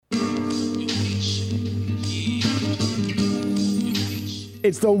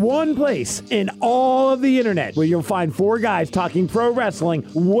It's the one place in all of the internet where you'll find four guys talking pro wrestling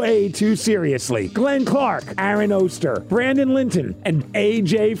way too seriously. Glenn Clark, Aaron Oster, Brandon Linton, and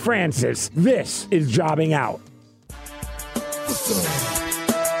AJ Francis. This is Jobbing Out.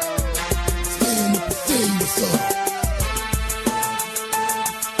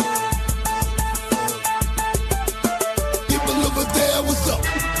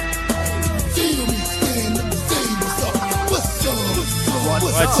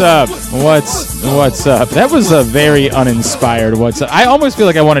 What's up? What's up? That was a very uninspired what's up. I almost feel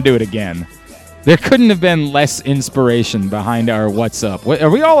like I want to do it again. There couldn't have been less inspiration behind our what's up. Are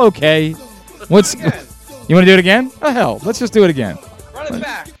we all okay? You want to do it again? Oh hell, let's just do it again. Run it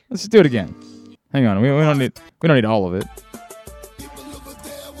back. Let's just do it again. Hang on, we don't need all of it.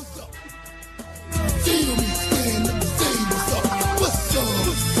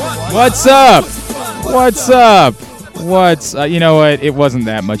 What's up? What's up? You know what? It wasn't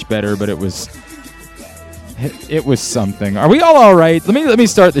that much better, but it was something. Are we all right? Let me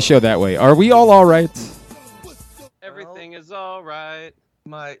start the show that way. Are we all right? Everything is all right.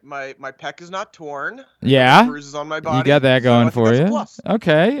 My pec is not torn. Yeah. Bruises on my body. You got that going for you. Plus.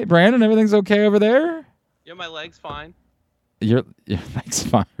 Okay, Brandon, everything's okay over there? Yeah, my leg's fine. Your leg's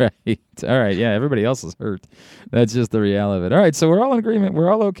fine, right? All right, yeah. Everybody else is hurt. That's just the reality of it. All right, so we're all in agreement.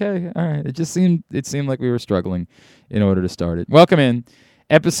 We're all okay. All right. It seemed like we were struggling in order to start it. Welcome in,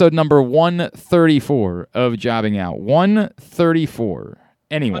 episode number 134 of Jobbing Out. 134.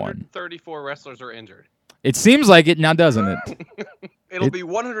 Anyone? 134 wrestlers are injured. It seems like it now, doesn't it? It'll be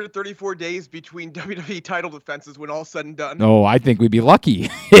 134 days between WWE title defenses when all's said and done. Oh, I think we'd be lucky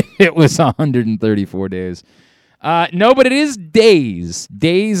if it was 134 days. No, but it is days.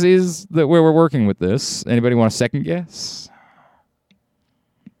 Days is where we're working with this. Anybody want a second guess?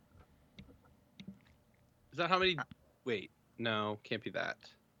 Is that how many? Wait, no, can't be that.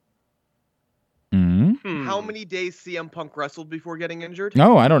 Mm-hmm. How many days CM Punk wrestled before getting injured?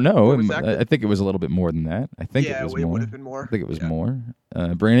 No, I don't know. Exactly? I think it was a little bit more than that. I think it was more. would have been more. I think it was more.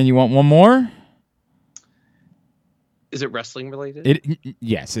 Brandon, you want one more? Is it wrestling related?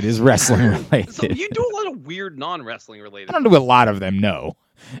 Yes, it is wrestling related. So you do a lot of weird non-wrestling related. I don't do a lot of them, no.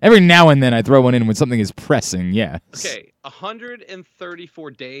 Every now and then I throw one in when something is pressing, yes. Okay,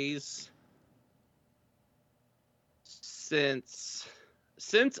 134 days since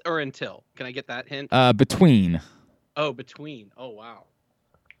or until? Can I get that hint? Between. Oh, between. Oh, wow.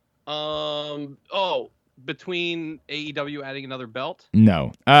 Between AEW adding another belt?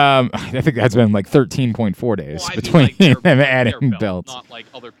 No. I think that's been like 13.4 days between them adding belts. Not like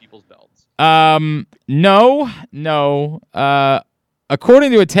other people's belts. No.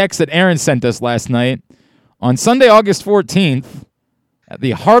 According to a text that Aaron sent us last night, on Sunday, August 14th, at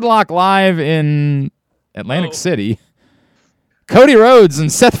the Hard Lock Live in Atlantic City, Cody Rhodes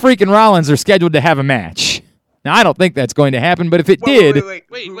and Seth freaking Rollins are scheduled to have a match. Now, I don't think that's going to happen, but if it did... Wait.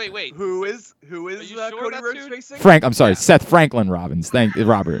 Who is Cody Rhodes facing? Seth Franklin Robbins. Seth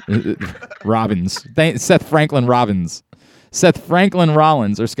Franklin Robbins. Seth Franklin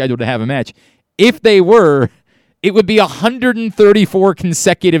Rollins are scheduled to have a match. If they were, it would be 134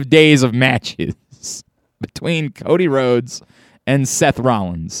 consecutive days of matches between Cody Rhodes and Seth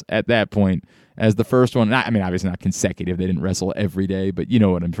Rollins at that point as the first one. I mean, obviously not consecutive. They didn't wrestle every day, but you know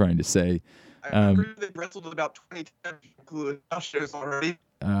what I'm trying to say. I heard they wrestled at about 20 times, including house shows already.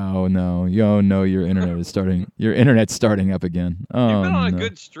 Oh no! Your internet is starting. Your internet's starting up again. Oh, you've been on a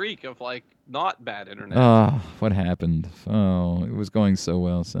good streak of like not bad internet. Oh, what happened? Oh, it was going so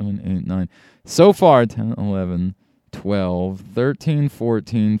well. 7, 8, 9. So far, 10, 11, 12, 13,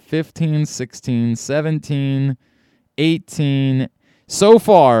 14, 15, 16, 17, 18. So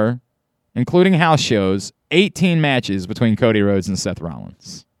far, including house shows, 18 matches between Cody Rhodes and Seth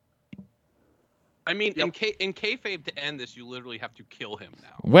Rollins. I mean, in kayfabe to end this, you literally have to kill him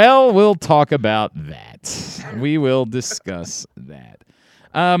now. Well, we'll talk about that. We will discuss that.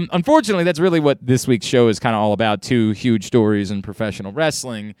 Unfortunately, that's really what this week's show is kind of all about, two huge stories in professional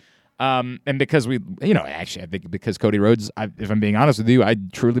wrestling. And because I think because Cody Rhodes, if I'm being honest with you, I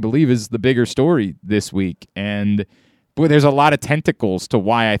truly believe is the bigger story this week. And boy, there's a lot of tentacles to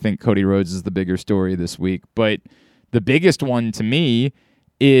why I think Cody Rhodes is the bigger story this week. But the biggest one to me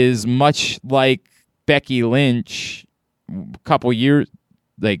is much like Becky Lynch a couple years,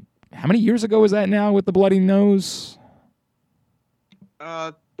 like how many years ago was that now with the bloody nose?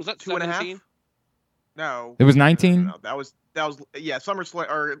 Was that 2.5? No. It was 19? No. That was SummerSlam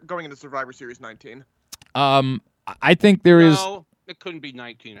or going into Survivor Series 19. I think there is. No, it couldn't be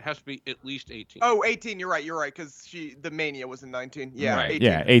 19. It has to be at least 18. Oh, 18. You're right, because the Mania was in 19. Yeah, right. 18.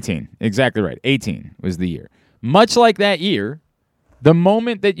 Yeah, 18. Exactly right. 18 was the year. Much like that year, The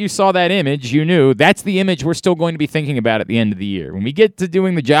moment that you saw that image, you knew that's the image we're still going to be thinking about at the end of the year. When we get to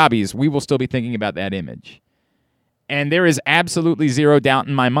doing the jobbies, we will still be thinking about that image. And there is absolutely zero doubt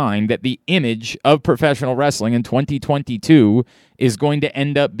in my mind that the image of professional wrestling in 2022 is going to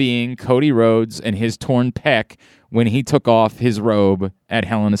end up being Cody Rhodes and his torn pec when he took off his robe at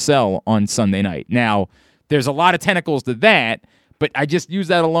Hell in a Cell on Sunday night. Now, there's a lot of tentacles to that, but I just use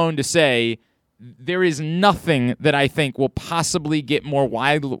that alone to say there is nothing that I think will possibly get more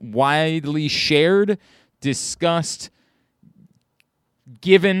widely shared, discussed,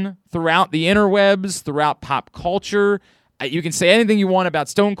 given throughout the interwebs, throughout pop culture. You can say anything you want about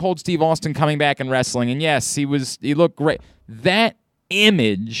Stone Cold Steve Austin coming back in wrestling, and yes, he looked great. That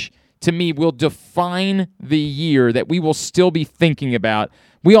image, to me, will define the year that we will still be thinking about.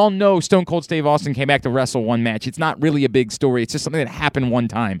 We all know Stone Cold Steve Austin came back to wrestle one match. It's not really a big story. It's just something that happened one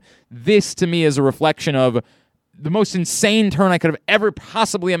time. This, to me, is a reflection of the most insane turn I could have ever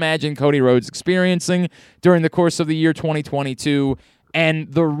possibly imagined Cody Rhodes experiencing during the course of the year 2022,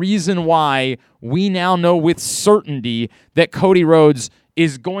 and the reason why we now know with certainty that Cody Rhodes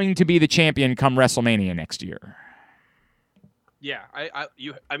is going to be the champion come WrestleMania next year. Yeah,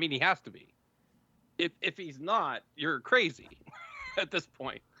 I mean, he has to be. If he's not, you're crazy. At this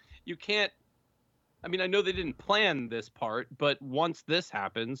point, you can't. I mean, I know they didn't plan this part, but once this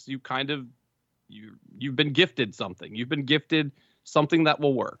happens, you've been gifted something. You've been gifted something that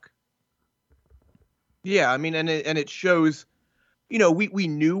will work. Yeah, I mean, and it shows. You know, we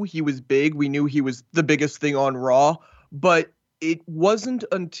knew he was big. We knew he was the biggest thing on Raw, but it wasn't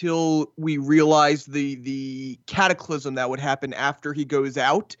until we realized the cataclysm that would happen after he goes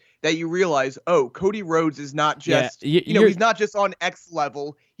out that you realize, oh, Cody Rhodes is not just, he's not just on X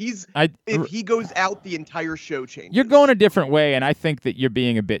level. If he goes out, the entire show changes. You're going a different way, and I think that you're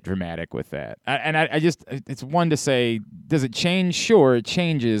being a bit dramatic with that. It's one to say, does it change? Sure, it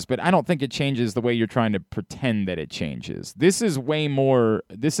changes, but I don't think it changes the way you're trying to pretend that it changes. This is way more,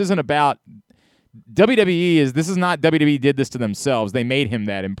 this isn't about, this is not WWE did this to themselves. They made him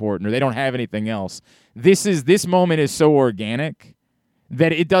that important, or they don't have anything else. This moment is so organic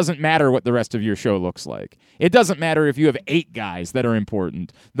that it doesn't matter what the rest of your show looks like. It doesn't matter if you have 8 guys that are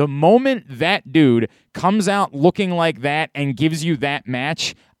important. The moment that dude comes out looking like that and gives you that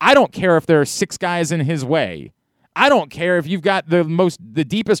match, I don't care if there are 6 guys in his way. I don't care if you've got the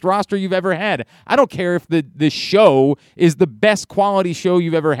deepest roster you've ever had. I don't care if the show is the best quality show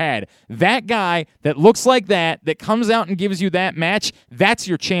you've ever had. That guy that looks like that comes out and gives you that match, that's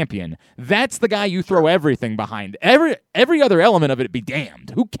your champion. That's the guy you throw everything behind. Every other element of it be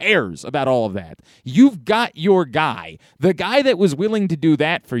damned. Who cares about all of that? You've got your guy. The guy that was willing to do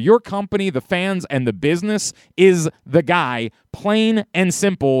that for your company, the fans, and the business is the guy. Plain and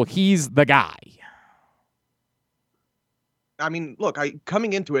simple, he's the guy. I mean, look,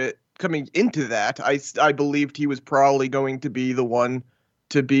 coming into that, I believed he was probably going to be the one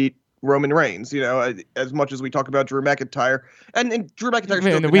to beat Roman Reigns. You know, as much as we talk about Drew McIntyre, and Drew McIntyre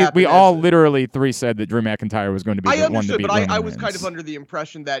still could happen. We all literally 3 said that Drew McIntyre was going to be the one to beat Roman Reigns. I was kind of under the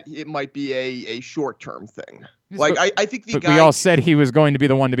impression that it might be a short-term thing. I think we all said he was going to be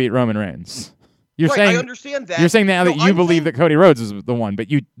the one to beat Roman Reigns. I understand that. You're saying now that you believe that Cody Rhodes is the one, but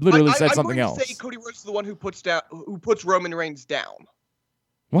you literally said something else. I'm going to say Cody Rhodes is the one who puts Roman Reigns down.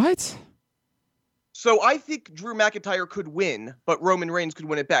 What? So I think Drew McIntyre could win, but Roman Reigns could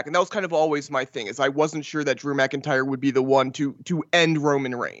win it back. And that was kind of always my thing, is I wasn't sure that Drew McIntyre would be the one to end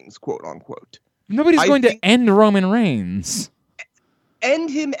Roman Reigns, quote unquote. Nobody's going to end Roman Reigns. End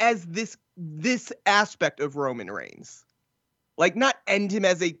him as this aspect of Roman Reigns. Like, not end him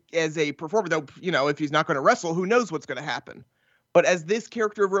as a performer, though, you know, if he's not going to wrestle, who knows what's going to happen. But as this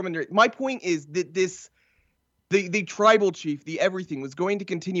character of Roman Reigns, my point is that the tribal chief, the everything, was going to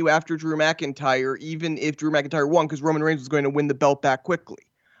continue after Drew McIntyre, even if Drew McIntyre won, because Roman Reigns was going to win the belt back quickly.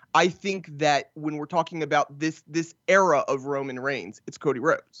 I think that when we're talking about this era of Roman Reigns, it's Cody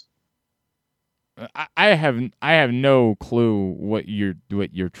Rhodes. I have no clue what you're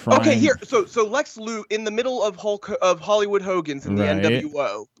trying. Okay, here. So Lex Luger in the middle of Hollywood Hogan's in the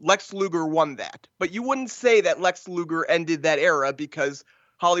NWO. Lex Luger won that, but you wouldn't say that Lex Luger ended that era because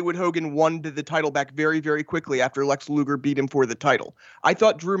Hollywood Hogan won the title back very, very quickly after Lex Luger beat him for the title. I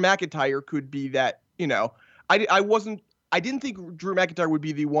thought Drew McIntyre could be that. You know, I didn't think Drew McIntyre would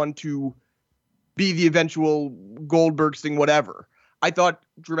be the one to be the eventual Goldberg thing, whatever. I thought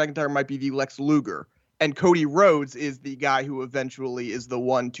Drew McIntyre might be the Lex Luger, and Cody Rhodes is the guy who eventually is the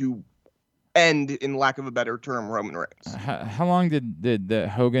one to end, in lack of a better term, Roman Reigns. How long did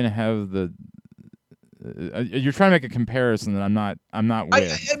Hogan have the? You're trying to make a comparison that I'm not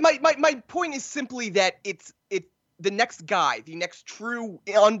with. My point is simply that the next guy, the next true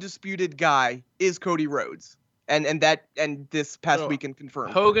undisputed guy is Cody Rhodes. And this past weekend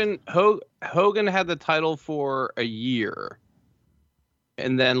confirmed. Hogan had the title for a year,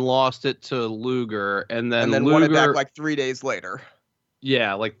 and then lost it to Luger, and then Luger won it back like 3 days later.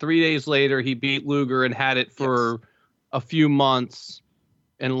 Yeah, like 3 days later, he beat Luger and had it for a few months,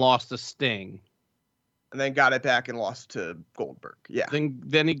 and lost to Sting. And then got it back and lost to Goldberg. Yeah.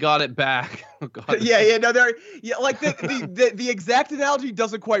 Then he got it back. Oh, God. Like the exact analogy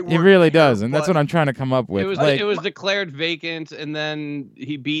doesn't quite work. It really does, and that's what I'm trying to come up with. It was declared vacant, and then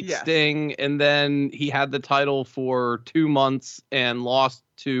he beat Sting, and then he had the title for 2 months and lost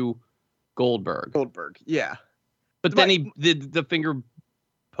to Goldberg. Yeah. But then he did the finger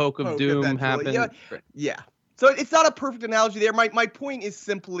poke of doom happen. Yeah. So it's not a perfect analogy there. My point is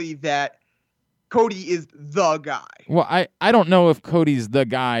simply that Cody is the guy. Well, I don't know if Cody's the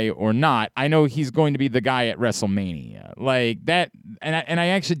guy or not. I know he's going to be the guy at WrestleMania. Like that, and I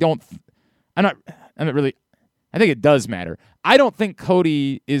actually don't. I'm not really. I think it does matter. I don't think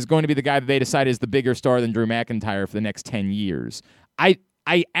Cody is going to be the guy that they decide is the bigger star than Drew McIntyre for the next 10 years. I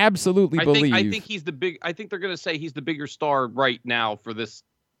absolutely believe. I think he's the big. I think they're going to say he's the bigger star right now for this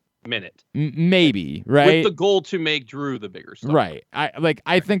minute. Maybe, right? With the goal to make Drew the bigger star. Right.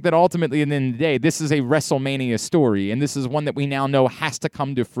 I think that ultimately, at the end of the day, this is a WrestleMania story, and this is one that we now know has to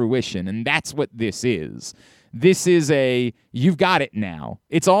come to fruition, and that's what this is. This is you've got it now.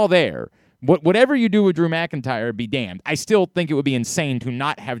 It's all there. Whatever you do with Drew McIntyre, be damned. I still think it would be insane to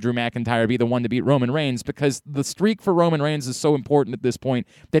not have Drew McIntyre be the one to beat Roman Reigns, because the streak for Roman Reigns is so important at this point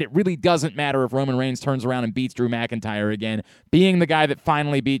that it really doesn't matter if Roman Reigns turns around and beats Drew McIntyre again. Being the guy that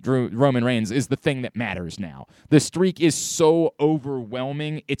finally beat Roman Reigns is the thing that matters now. The streak is so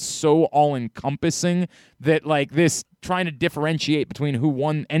overwhelming. It's so all-encompassing that, like, this trying to differentiate between who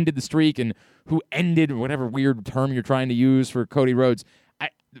ended the streak and who ended, whatever weird term you're trying to use for Cody Rhodes,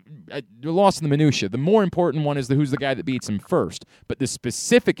 you're lost in the minutia. The more important one is who's the guy that beats him first. But the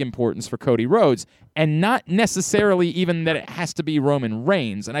specific importance for Cody Rhodes, and not necessarily even that it has to be Roman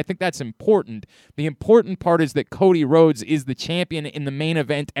Reigns, and I think that's important. The important part is that Cody Rhodes is the champion in the main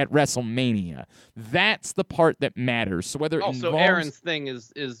event at WrestleMania. That's the part that matters. So whether Aaron's thing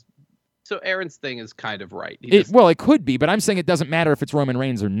is Aaron's thing is kind of right. It could be, but I'm saying it doesn't matter if it's Roman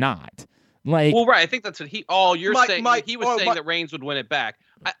Reigns or not. Right. I think that's what you're saying. He was saying that Reigns would win it back.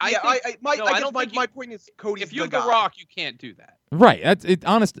 My point is Cody's if you're the The Rock, you can't do that. Right.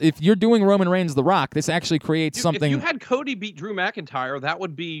 If you're doing Roman Reigns The Rock, this actually creates something. If you had Cody beat Drew McIntyre, that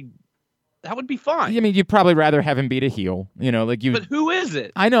would be fine. I mean, you'd probably rather have him beat a heel, But who is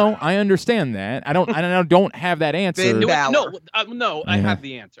it? I know, I understand that. I don't have that answer. No, I have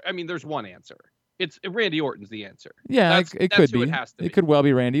the answer. I mean, there's one answer. It's Randy Orton's the answer. Yeah, it could be. It has to be. It could well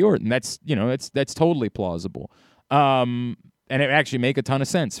be Randy Orton. That's that's totally plausible. And it actually make a ton of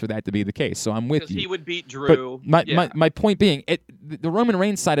sense for that to be the case. So I'm with you. Because he would beat Drew. But my point being, the Roman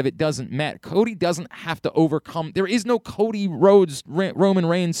Reigns side of it doesn't matter. Cody doesn't have to overcome. There is no Cody Rhodes Roman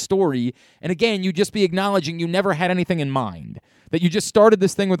Reigns story. And again, you just be acknowledging you never had anything in mind. That you just started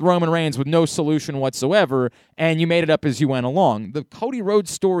this thing with Roman Reigns with no solution whatsoever, and you made it up as you went along. The Cody Rhodes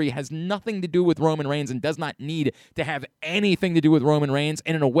story has nothing to do with Roman Reigns and does not need to have anything to do with Roman Reigns,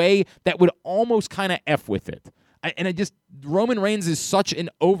 and in a way that would almost kind of F with it. Roman Reigns is such an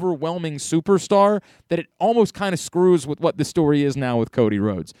overwhelming superstar that it almost kind of screws with what the story is now with Cody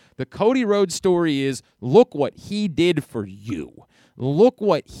Rhodes. The Cody Rhodes story is, look what he did for you. Look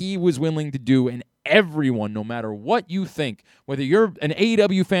what he was willing to do, and everyone, no matter what you think, whether you're an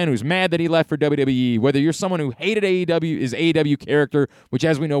AEW fan who's mad that he left for WWE, whether you're someone who hated his AEW character, which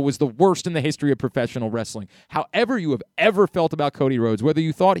as we know was the worst in the history of professional wrestling, however you have ever felt about Cody Rhodes, whether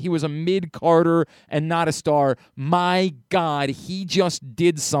you thought he was a mid-carder and not a star, my God, he just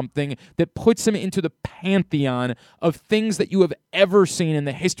did something that puts him into the pantheon of things that you have ever seen in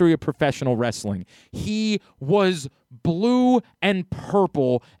the history of professional wrestling. He was blue and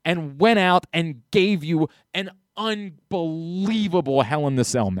purple and went out and gave you an unbelievable Hell in the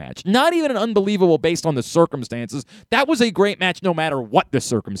Cell match. Not even an unbelievable based on the circumstances. That was a great match no matter what the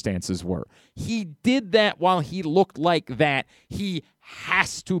circumstances were. He did that while he looked like that. He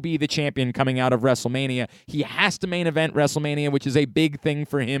has to be the champion coming out of WrestleMania. He has to main event WrestleMania, which is a big thing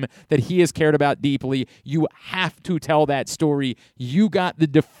for him that he has cared about deeply. You have to tell that story. You got the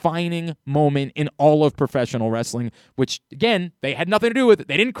defining moment in all of professional wrestling, which, again, they had nothing to do with it.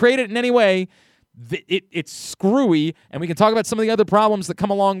 They didn't create it in any way. It's screwy, and we can talk about some of the other problems that come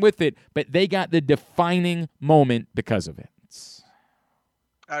along with it, but they got the defining moment because of it.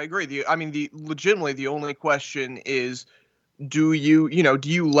 I agree. Legitimately, the only question is, do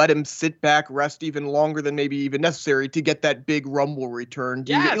you let him sit back, rest even longer than maybe even necessary to get that big Rumble return?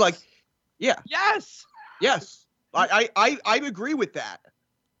 Do Yes. you, like, yeah, Yes. I agree with that.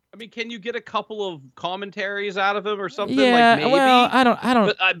 I mean, can you get a couple of commentaries out of him or something? Yeah, like maybe? well, I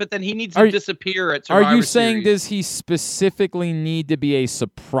don't. But then he needs to disappear at Survivor Are you saying Series. does he specifically need to be a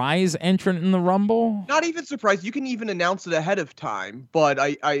surprise entrant in the Rumble? Not even surprised. You can even announce it ahead of time. But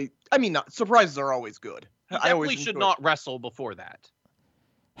I mean, surprises are always good. He I always definitely should enjoy- not wrestle before that.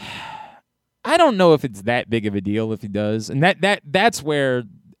 I don't know if it's that big of a deal if he does, and that's where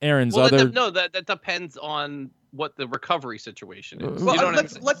Aaron's Well, other. that depends on what the recovery situation is. Well, You know what I'm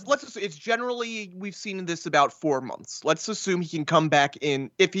saying? let's assume it's generally we've seen this about 4 months. Let's assume he can come back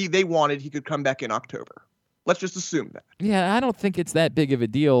in if they wanted, he could come back in October. Let's just assume that. Yeah, I don't think it's that big of a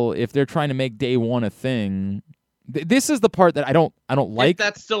deal if they're trying to make day one a thing. This is the part that I don't like. If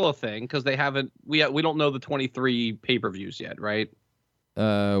that's still a thing because they haven't. We don't know the 23 pay-per-views yet, right?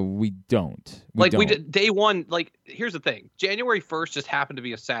 We don't. We don't. did day one. Like, here's the thing: January 1st just happened to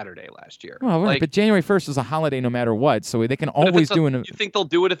be a Saturday last year. Well, right, like, but January 1st is a holiday no matter what, so they can but if always it's do You think they'll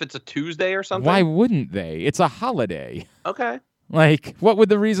do it if it's a Tuesday or something? Why wouldn't they? It's a holiday. Okay. Like, what would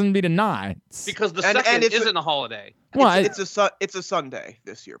the reason be to not? Because the And second it's isn't a holiday. Well, it's a Sunday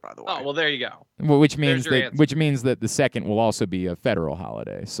this year, by the way. Oh well, there you go. which means There's your that answer. the second will also be a federal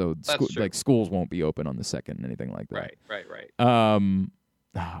holiday. So That's true. like schools won't be open on the second and anything like that. Right.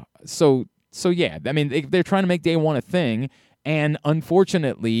 So yeah, I mean they're trying to make day one a thing, and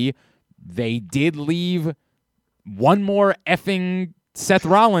unfortunately, they did leave one more effing Seth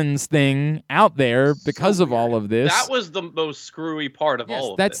Rollins thing out there because of all of this. That was the most screwy part of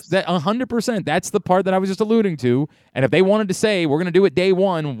all of that's this. that 100%. That's the part that I was just alluding to. And if they wanted to say we're going to do it day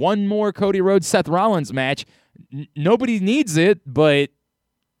one more Cody Rhodes Seth Rollins match, nobody needs it, but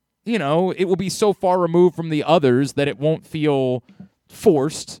it will be so far removed from the others that it won't feel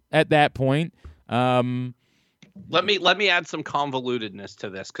forced at that point. Let me add some convolutedness to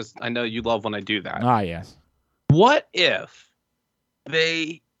this because I know you love when I do that. Yes. What if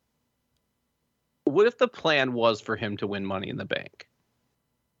the plan was for him to win Money in the Bank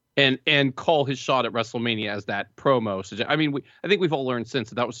and call his shot at WrestleMania as that promo? I mean, I think we've all learned since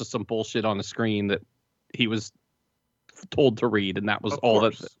that was just some bullshit on a screen that he was told to read, and that was all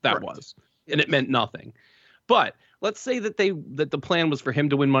that was, and it meant nothing. But let's say that the plan was for him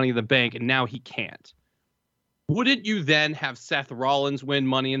to win Money in the Bank, and now he can't. Wouldn't you then have Seth Rollins win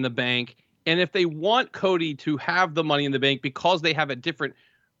Money in the Bank? And if they want Cody to have the Money in the Bank because they have a different...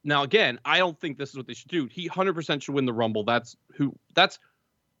 Now, again, I don't think this is what they should do. He 100% should win the Rumble. That's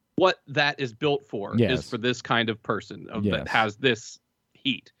what that is built for, is for this kind of person that has this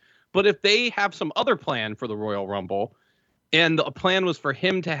heat. But if they have some other plan for the Royal Rumble, and the plan was for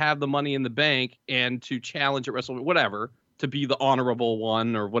him to have the Money in the Bank and to challenge at WrestleMania, whatever, to be the honorable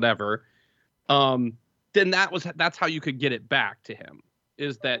one or whatever, then that's how you could get it back to him.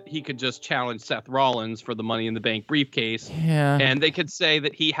 Is that he could just challenge Seth Rollins for the Money in the Bank briefcase. Yeah. And they could say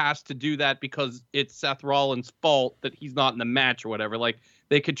that he has to do that because it's Seth Rollins' fault that he's not in the match or whatever. Like,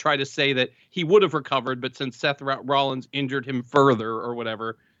 they could try to say that he would have recovered, but since Seth Rollins injured him further or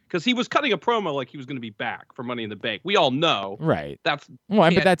whatever, because he was cutting a promo like he was going to be back for Money in the Bank. We all know. Right. That's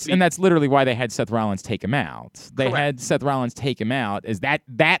literally why they had Seth Rollins take him out. They Correct. had Seth Rollins take him out.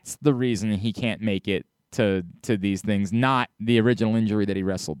 That's the reason he can't make it to these things, not the original injury that he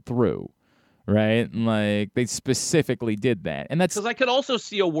wrestled through, right? Like, they specifically did that, and that's because I could also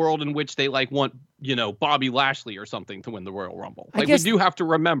see a world in which they want Bobby Lashley or something to win the Royal Rumble. Like, we do have to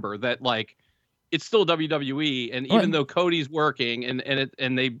remember that it's still WWE, and even though Cody's working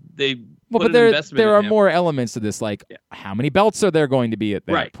and they but there are more elements to this, like how many belts are there going to be at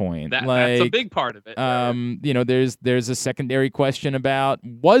that point? That's a big part of it. There's a secondary question about,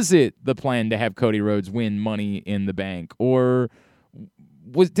 was it the plan to have Cody Rhodes win Money in the Bank, or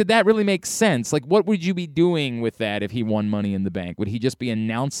did that really make sense? Like, what would you be doing with that if he won Money in the Bank? Would he just be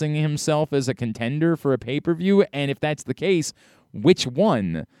announcing himself as a contender for a pay-per-view? And if that's the case, which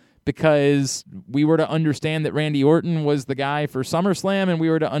one? Because we were to understand that Randy Orton was the guy for SummerSlam, and we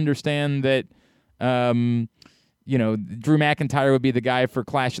were to understand that, Drew McIntyre would be the guy for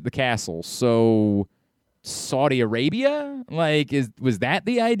Clash at the Castle. So, Saudi Arabia? Was that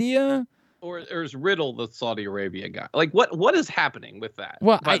the idea? Or is Riddle the Saudi Arabia guy? Like, what is happening with that?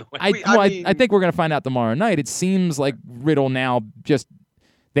 Well, I think we're going to find out tomorrow night. It seems like Riddle now just...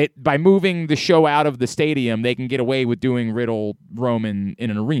 by moving the show out of the stadium, they can get away with doing Riddle Roman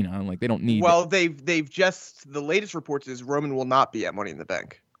in an arena. Like, they don't need. Well, they've just, the latest reports is Roman will not be at Money in the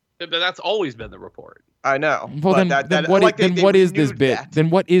Bank. But that's always been the report. I know. Well, then what is this bit? That. Then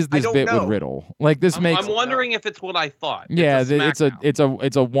what is this bit know. with Riddle? Like this makes. I'm wondering if it's what I thought. Yeah, it's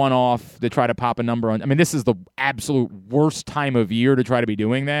a one-off to try to pop a number on. I mean, this is the absolute worst time of year to try to be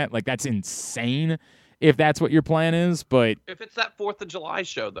doing that. Like that's insane. If that's what your plan is, but if it's that 4th of July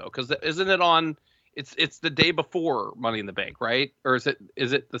show though, because isn't it on? It's the day before Money in the Bank, right? Or is it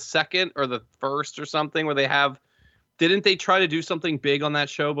the 2nd or the 1st or something where they have? Didn't they try to do something big on that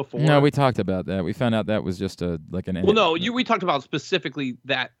show before? No, we talked about that. We found out that was just an. Well, no, we talked about specifically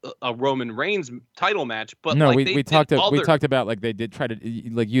that a Roman Reigns title match, but no, like we talked about like they did try to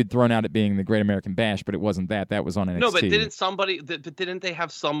like you'd thrown out it being the Great American Bash, but it wasn't that. That was on NXT. No, but didn't they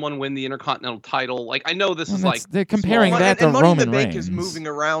have someone win the Intercontinental title? Like I know this is like they're comparing that to and Money Roman in the Bank Reigns. is moving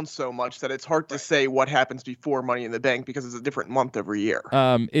around so much that it's hard to say what happens before Money in the Bank because it's a different month every year.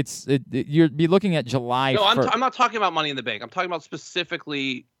 You'd be looking at July. No, I'm not talking about Money in the Bank. I'm talking about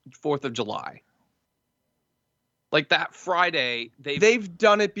specifically 4th of July. Like that Friday, they've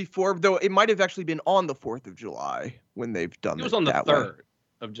done it before, though it might have actually been on the 4th of July when they've done it. It was on the 3rd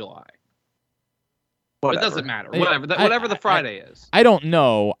of July. Whatever. It doesn't matter. Whatever the Friday is. I don't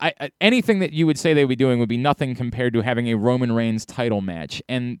know. Anything that you would say they would be doing would be nothing compared to having a Roman Reigns title match.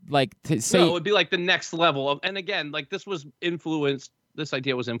 And like to say, no, it would be like the next level of. And again, like this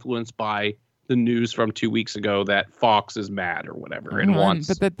idea was influenced by the news from 2 weeks ago that Fox is mad or whatever and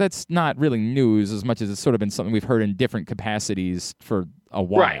wants. But that's not really news as much as it's sort of been something we've heard in different capacities for a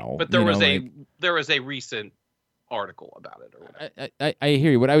while. Right, but there was a recent article about it or whatever. I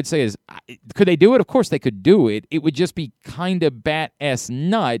hear you. What I would say is, could they do it? Of course they could do it. It would just be kind of bat-ass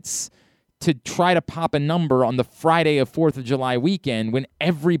nuts to try to pop a number on the Friday of 4th of July weekend when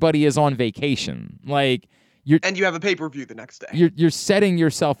everybody is on vacation. Like... and you have a pay-per-view the next day. You're setting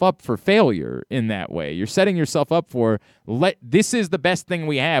yourself up for failure in that way. You're setting yourself up for this is the best thing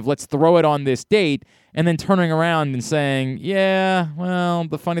we have. Let's throw it on this date, and then turning around and saying, yeah, well,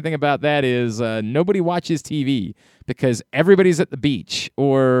 the funny thing about that is nobody watches TV because everybody's at the beach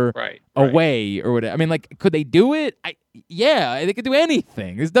or away or whatever. I mean, like, could they do it? Yeah, they could do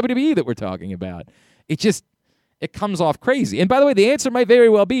anything. It's WWE that we're talking about. It comes off crazy. And by the way, the answer might very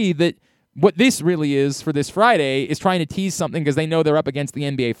well be that what this really is for this Friday is trying to tease something because they know they're up against the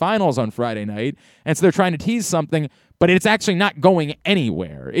NBA Finals on Friday night, and so they're trying to tease something, but it's actually not going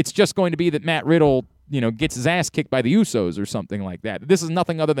anywhere. It's just going to be that Matt Riddle, gets his ass kicked by the Usos or something like that. This is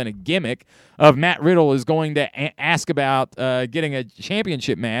nothing other than a gimmick of Matt Riddle is going to ask about getting a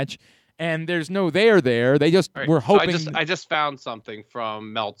championship match, and there's no there. They just were hoping. So I just found something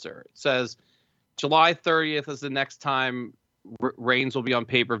from Meltzer. It says July 30th is the next time Reigns will be on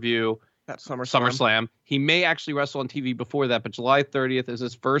pay-per-view. At SummerSlam. He may actually wrestle on TV before that, but July 30th is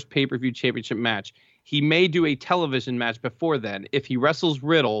his first pay-per-view championship match. He may do a television match before then. If he wrestles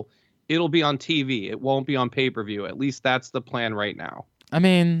Riddle, it'll be on TV. It won't be on pay-per-view. At least that's the plan right now. I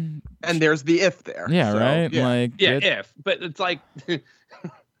mean... And there's the if there. Yeah, so, right? Yeah, like, if. But it's like...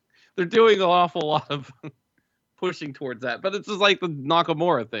 they're doing an awful lot of pushing towards that. But it's just like the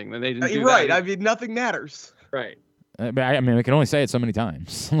Nakamura thing. That they didn't do right. That. I mean, nothing matters. Right. But I mean, we can only say it so many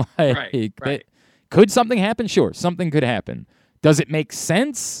times. Right. Could something happen? Sure, something could happen. Does it make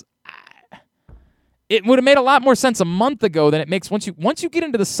sense? It would have made a lot more sense a month ago than it makes once you get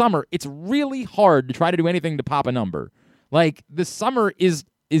into the summer. It's really hard to try to do anything to pop a number. Like the summer is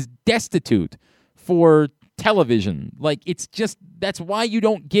destitute for television. Like it's just that's why you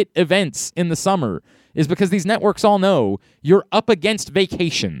don't get events in the summer. Is because these networks all know you're up against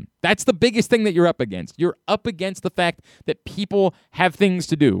vacation. That's the biggest thing that you're up against. You're up against the fact that people have things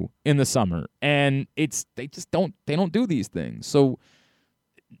to do in the summer, and they don't do these things. So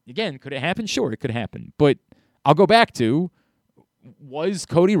again, could it happen? Sure, it could happen. But I'll go back to, was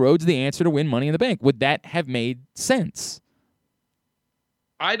Cody Rhodes the answer to win Money in the Bank? Would that have made sense?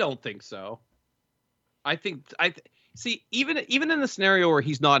 I don't think so. See, even in the scenario where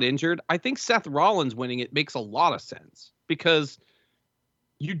he's not injured, I think Seth Rollins winning it makes a lot of sense because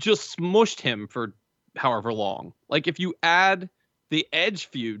you just smushed him for however long. Like if you add the Edge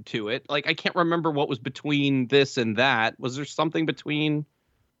feud to it, like I can't remember what was between this and that. Was there something between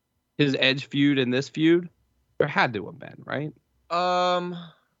his Edge feud and this feud? There had to have been, right?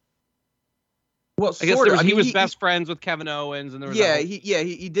 Well, I guess he was best friends with Kevin Owens, and there was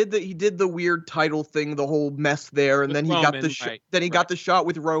he did the weird title thing, the whole mess there, and with then he Roman, got the got the shot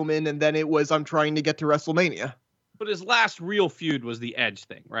with Roman, and then it was I'm trying to get to WrestleMania. But his last real feud was the Edge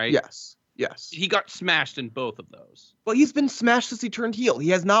thing, right? Yes. He got smashed in both of those. Well, he's been smashed since he turned heel. He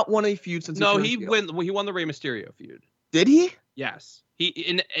has not won a feud since. No, he won the Rey Mysterio feud. Did he? Yes.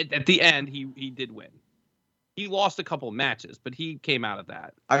 At the end he did win. he lost a couple of matches, but he came out of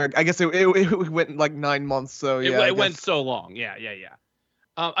that. I guess it went like 9 months, so yeah. It went so long. Yeah.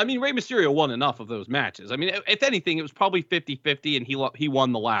 I mean, Rey Mysterio won enough of those matches. I mean, if anything, it was probably 50-50, and he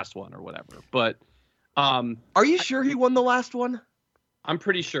won the last one or whatever. But are you sure he won the last one? I'm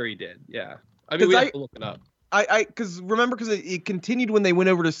pretty sure he did. Yeah. I mean, we have to look it up. Because it continued when they went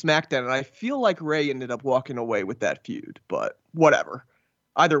over to SmackDown, and I feel like Rey ended up walking away with that feud, but whatever.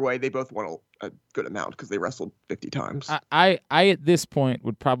 Either way, they both won a good amount because they wrestled 50 times. I at this point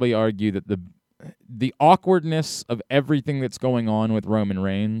would probably argue that the awkwardness of everything that's going on with Roman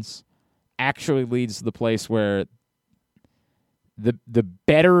Reigns actually leads to the place where the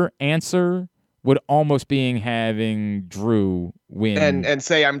better answer would almost being having Drew win and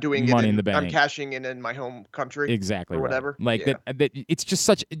say I'm doing Money it in the Bank. I'm cashing in my home country. Exactly. Or whatever. Like yeah. that it's just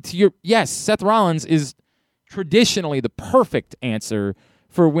such yes, Seth Rollins is traditionally the perfect answer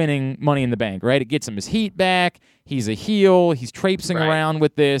for winning Money in the Bank, right? It gets him his heat back. He's a heel. He's traipsing around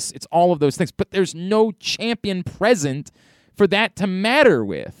with this. It's all of those things. But there's no champion present for that to matter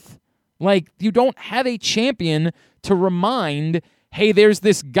with. Like, you don't have a champion to remind, hey, there's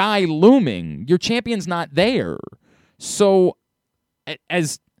this guy looming. Your champion's not there. So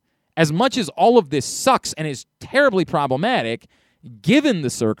as much as all of this sucks and is terribly problematic, given the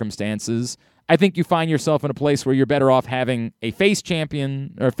circumstances, I think you find yourself in a place where you're better off having a face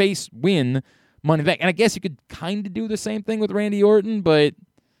champion or face win Money in the Bank. And I guess you could kind of do the same thing with Randy Orton, but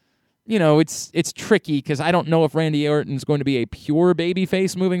it's tricky because I don't know if Randy Orton's going to be a pure baby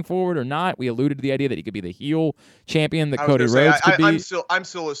face moving forward or not. We alluded to the idea that he could be the heel champion that Cody Rhodes could be. I'm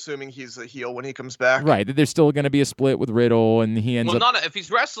still assuming he's a heel when he comes back. Right, that there's still going to be a split with Riddle, and he ends up. Not if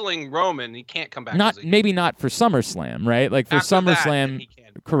he's wrestling Roman, he can't come back. Maybe not for SummerSlam, right? Like for after SummerSlam, he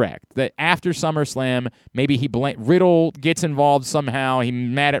can. Correct. That after SummerSlam, maybe Riddle gets involved somehow. He's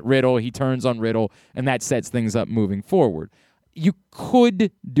mad at Riddle. He turns on Riddle, and that sets things up moving forward. You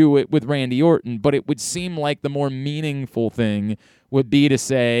could do it with Randy Orton, but it would seem like the more meaningful thing would be to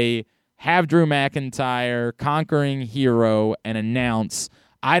say, have Drew McIntyre conquering hero and announce,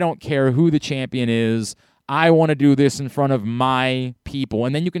 I don't care who the champion is, I want to do this in front of my people.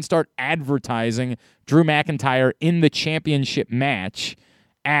 And then you can start advertising Drew McIntyre in the championship match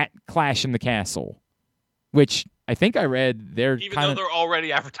at Clash in the Castle, which I think I read they're though they're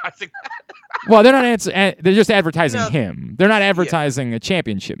already advertising that. Well, they're not. They're just advertising him. They're not advertising a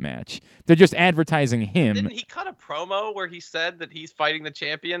championship match. They're just advertising him. Didn't he cut a promo where he said that he's fighting the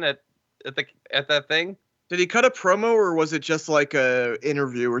champion at that thing? Did he cut a promo, or was it just like a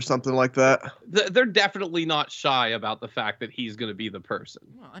interview or something like that? They're definitely not shy about the fact that he's going to be the person.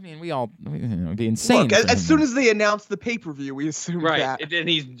 Well, I mean, it'd be insane. Look, as soon as they announced the pay-per-view, we assumed that. Right, and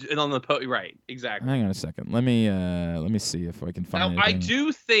he's on the right, exactly. Hang on a second. Let me see if I can find. Now, I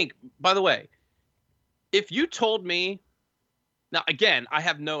do think, by the way, if you told me, now again, I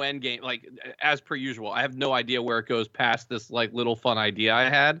have no end game. Like as per usual, I have no idea where it goes past this like little fun idea I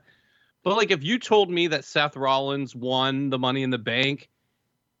had. But like, if you told me that Seth Rollins won the Money in the Bank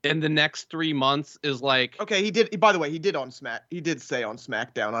in the next 3 months is like, okay, he did. By the way, he did say on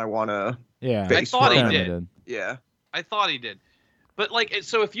SmackDown, I want to. Yeah, I thought he did. Yeah, I thought he did. But like,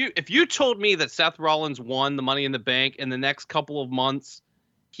 so if you told me that Seth Rollins won the Money in the Bank in the next couple of months,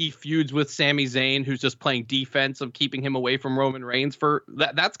 he feuds with Sami Zayn, who's just playing defense of keeping him away from Roman Reigns for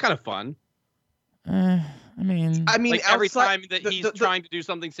that. That's kind of fun. I mean, like every time that he's trying to do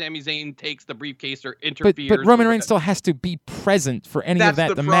something, Sami Zayn takes the briefcase or interferes. But Roman Reigns still has to be present for any of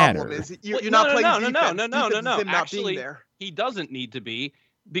that to matter. You're not playing defense. No. Actually, he doesn't need to be,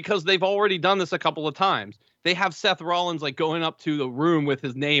 because they've already done this a couple of times. They have Seth Rollins like going up to the room with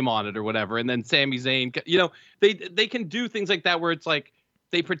his name on it or whatever, and then Sami Zayn. They can do things like that where it's like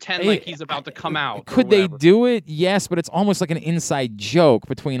they pretend like he's about to come out. Could they do it? Yes, but it's almost like an inside joke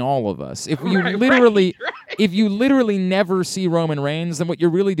between all of us. If you if you literally never see Roman Reigns, then what you're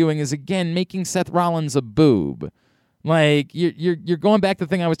really doing is again making Seth Rollins a boob. Like you're going back to the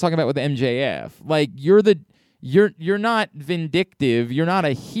thing I was talking about with MJF. Like you're not vindictive. You're not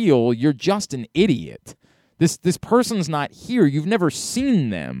a heel. You're just an idiot. This person's not here. You've never seen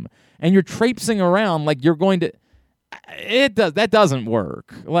them, and you're traipsing around like you're going to. That doesn't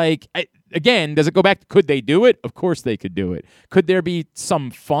work. Like, again, does it go back? Could they do it? Of course they could do it. Could there be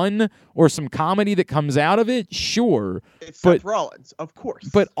some fun or some comedy that comes out of it? Sure. It's Seth Rollins, of course.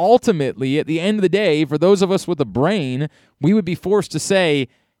 But ultimately, at the end of the day, for those of us with a brain, we would be forced to say,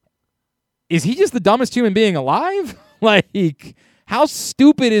 is he just the dumbest human being alive? Like, how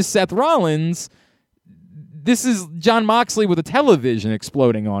stupid is Seth Rollins? This is Jon Moxley with a television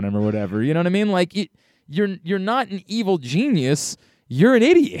exploding on him or whatever. You know what I mean? Like, You're not an evil genius. you're an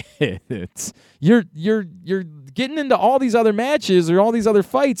idiot. you're getting into all these other matches or all these other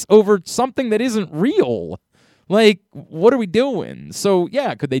fights over something that isn't real. Like, what are we doing? So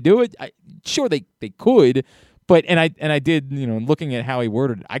yeah, could they do it? Sure, they could, but and I did, looking at how he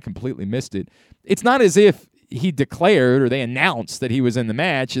worded it, I completely missed it. It's not as if he declared or they announced that he was in the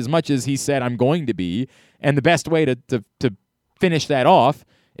match as much as he said, I'm going to be, and the best way to finish that off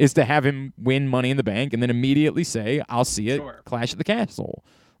is to have him win Money in the Bank and then immediately say, I'll see it Clash at the Castle.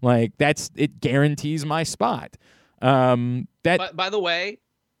 Like, it guarantees my spot. But by the way,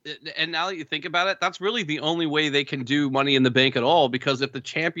 and now that you think about it, that's really the only way they can do Money in the Bank at all, because if the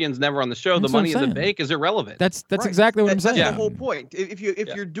champion's never on the show, the Money in the Bank is irrelevant. That's right. Exactly what I'm saying. That's the whole point. If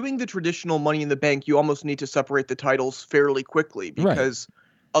you're doing the traditional Money in the Bank, you almost need to separate the titles fairly quickly, because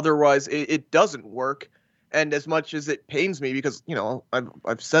otherwise it doesn't work. And as much as it pains me, because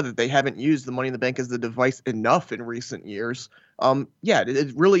I've said that they haven't used the Money in the Bank as the device enough in recent years.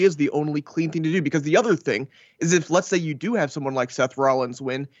 It really is the only clean thing to do. Because the other thing is, if let's say you do have someone like Seth Rollins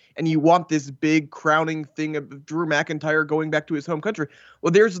win, and you want this big crowning thing of Drew McIntyre going back to his home country,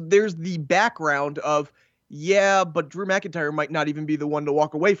 well, there's the background of but Drew McIntyre might not even be the one to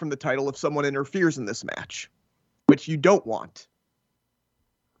walk away from the title if someone interferes in this match, which you don't want.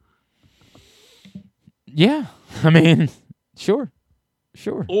 Yeah, I mean, sure.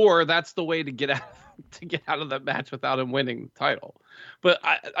 Or that's the way to get out of that match without him winning the title. But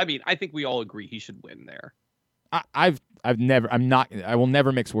I think we all agree he should win there. I will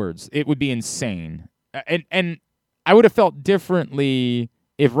never mix words. It would be insane, and I would have felt differently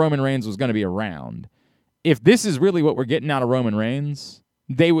if Roman Reigns was going to be around. If this is really what we're getting out of Roman Reigns,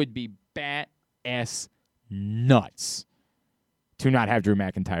 they would be bat-ass nuts to not have Drew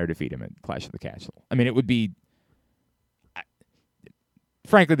McIntyre defeat him at Clash of the Castle. I mean, it would be...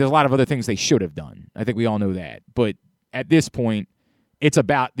 Frankly, there's a lot of other things they should have done. I think we all know that. But at this point, it's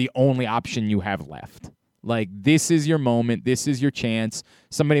about the only option you have left. Like, this is your moment. This is your chance.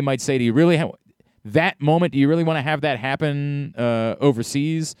 Somebody might say, do you really have... That moment, do you really want to have that happen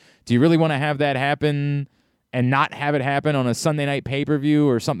overseas? Do you really want to have that happen and not have it happen on a Sunday night pay-per-view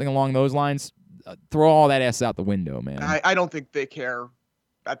or something along those lines? Throw all that ass out the window, man. I don't think they care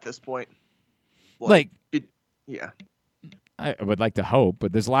at this point. I would like to hope,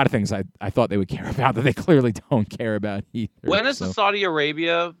 but there's a lot of things I thought they would care about that they clearly don't care about either. When is the Saudi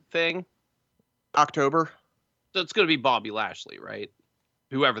Arabia thing? October. So it's going to be Bobby Lashley, right?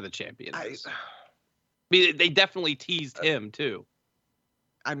 Whoever the champion is. I mean, they definitely teased him too.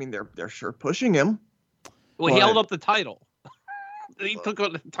 I mean, they're sure pushing him. Well, he held up the title. He took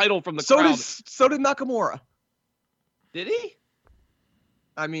the title from the crowd. So did Nakamura. Did he?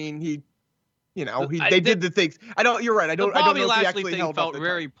 I mean, they did the things. You're right. I don't know if he actually held up the title. Felt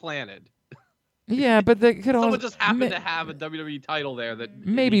very planted. Yeah, but they could someone just happened to have a WWE title there that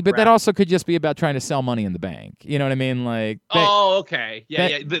maybe, but that also could just be about trying to sell Money in the Bank. You know what I mean? Like, okay,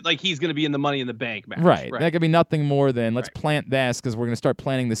 yeah. Like he's going to be in the Money in the Bank match, right? That could be nothing more than let's plant this because we're going to start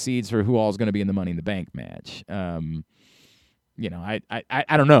planting the seeds for who all is going to be in the Money in the Bank match. I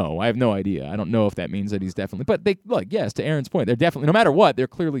don't know. I have no idea. I don't know if that means that he's definitely. But yes, to Aaron's point, they're definitely, no matter what, they're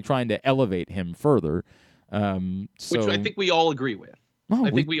clearly trying to elevate him further. Which I think we all agree with. Oh, I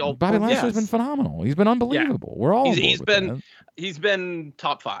think we all. Bobby Lashley's been phenomenal. He's been unbelievable. Yeah. We're all. He's been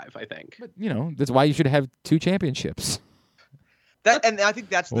top 5, I think. But that's why you should have 2 championships. And I think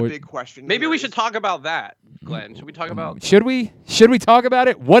that's the big question. Maybe we should talk about that, Glenn. Should we talk about? Should we talk about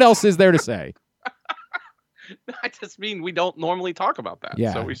it? What else is there to say? I just mean we don't normally talk about that.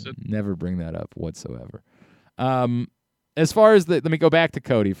 Yeah, so we should never bring that up whatsoever. As far as let me go back to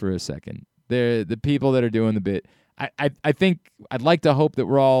Cody for a second. The people that are doing the bit. I think I'd like to hope that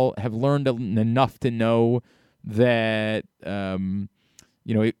we all have learned enough to know that the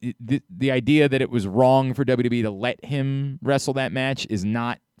idea that it was wrong for WWE to let him wrestle that match is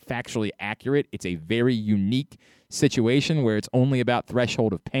not factually accurate. It's a very unique situation where it's only about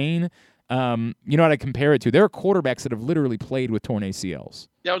threshold of pain. You know what I compare it to? There are quarterbacks that have literally played with torn ACLs.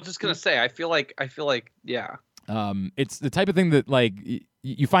 Yeah, I was just gonna say. I feel like yeah. It's the type of thing that like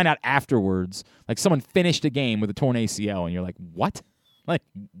you find out afterwards. Like someone finished a game with a torn ACL, and you're like, what? Like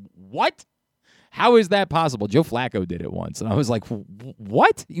what? How is that possible? Joe Flacco did it once, and I was like,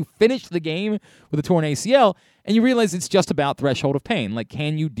 what? You finished the game with a torn ACL, and you realize it's just about threshold of pain. Like,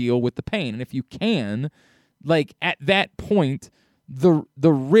 can you deal with the pain? And if you can, like at that point. The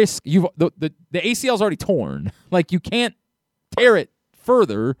risk the ACL's already torn. Like you can't tear it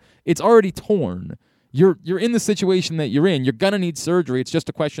further. It's already torn. You're in the situation that you're in. You're gonna need surgery. It's just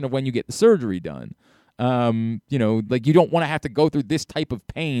a question of when you get the surgery done. Like you don't want to have to go through this type of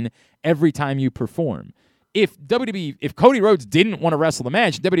pain every time you perform. if Cody Rhodes didn't want to wrestle the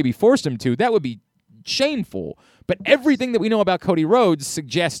match, WWE forced him to, that would be shameful. But everything that we know about Cody Rhodes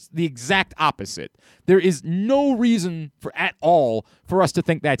suggests the exact opposite. There is no reason at all for us to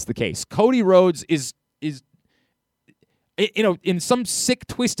think that's the case. Cody Rhodes is in some sick,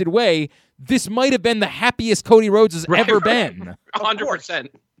 twisted way, this might have been the happiest Cody Rhodes has ever been. 100%.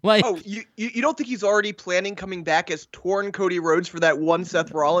 Like, you don't think he's already planning coming back as torn Cody Rhodes for that one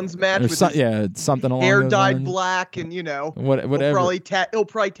Seth Rollins match? With something along hair those dyed lines. black, and whatever. He'll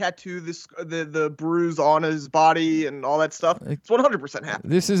probably tattoo the bruise on his body and all that stuff. It's 100%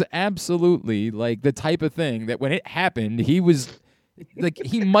 happening. This is absolutely like the type of thing that when it happened, he was like,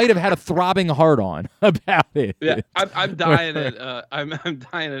 he might have had a throbbing heart on about it. Yeah, I'm dying at I'm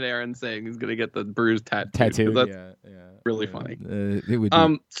dying at Aaron saying he's gonna get the bruise tattoo. That's really funny. It would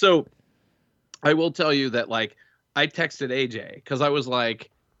be. So I will tell you that, like, I texted AJ because I was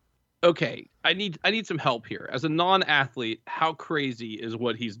like, okay, I need some help here. As a non-athlete, how crazy is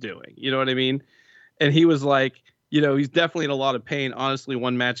what he's doing? You know what I mean? And he was like, he's definitely in a lot of pain. Honestly,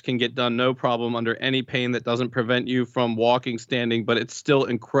 one match can get done no problem under any pain that doesn't prevent you from walking, standing, but it's still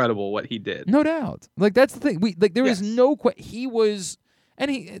incredible what he did. No doubt. Like, that's the thing. There is no he was,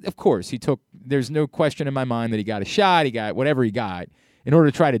 and of course, he took, there's no question in my mind that he got a shot, he got whatever he got in order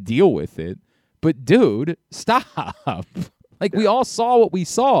to try to deal with it. But dude, stop. Like, we all saw what we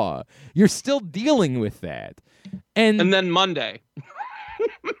saw. You're still dealing with that. And then Monday.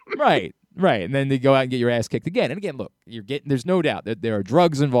 Right. And then they go out and get your ass kicked again. And again, look, there's no doubt that there are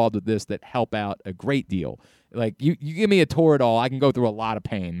drugs involved with this that help out a great deal. Like, you give me a Toradol, I can go through a lot of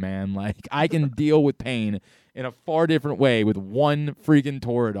pain, man. Like, I can deal with pain in a far different way with one freaking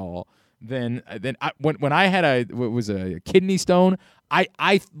Toradol than when I had a kidney stone,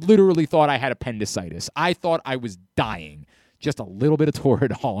 I literally thought I had appendicitis. I thought I was dying. Just a little bit of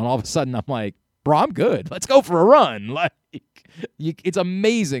Toradol, and all of a sudden I'm like, bro, I'm good. Let's go for a run. Like, it's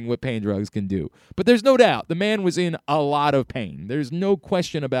amazing what pain drugs can do. But there's no doubt the man was in a lot of pain. There's no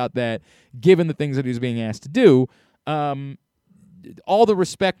question about that, given the things that he was being asked to do. All the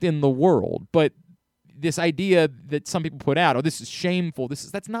respect in the world. But this idea that some people put out, this is shameful,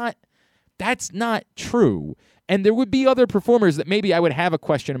 that's not true. And there would be other performers that maybe I would have a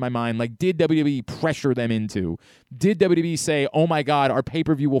question in my mind, like, did WWE pressure them into? Did WWE say, oh my God, our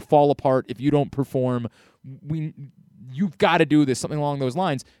pay-per-view will fall apart if you don't perform? You've got to do this, something along those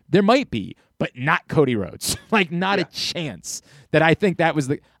lines. There might be, but not Cody Rhodes. Like, not a chance that I think that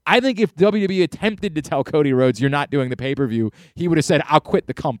was I think if WWE attempted to tell Cody Rhodes, you're not doing the pay-per-view, he would have said, I'll quit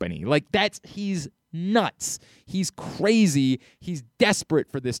the company. Like, he's nuts. He's crazy. He's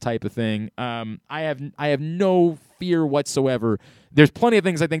desperate for this type of thing. I have no fear whatsoever. There's plenty of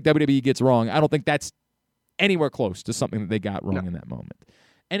things I think WWE gets wrong. I don't think that's anywhere close to something that they got wrong in that moment.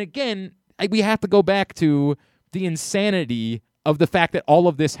 And again, we have to go back to the insanity of the fact that all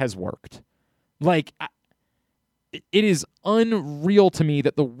of this has worked. Like, it is unreal to me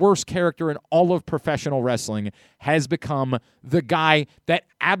that the worst character in all of professional wrestling has become the guy that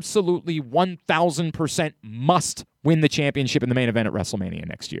absolutely 1,000% must win the championship in the main event at WrestleMania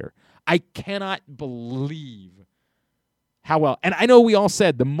next year. I cannot believe how well. And I know we all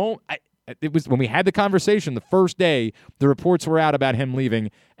said it was when we had the conversation the first day, the reports were out about him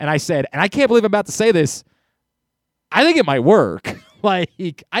leaving, and I said, and I can't believe I'm about to say this, I think it might work.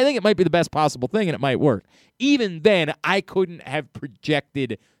 Like, I think it might be the best possible thing, and it might work. Even then, I couldn't have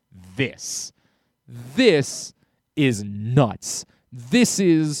projected this. This is nuts. This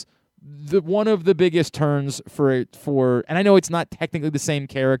is one of the biggest turns for, and I know it's not technically the same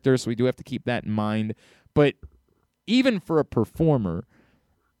character, so we do have to keep that in mind, but even for a performer,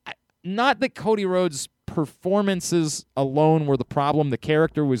 not that Cody Rhodes' performances alone were the problem. The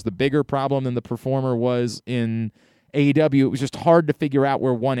character was the bigger problem than the performer was in AEW. It was just hard to figure out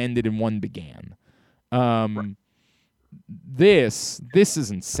where one ended and one began. This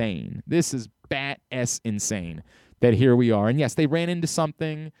is insane. This is bat-ass insane that here we are. And yes, they ran into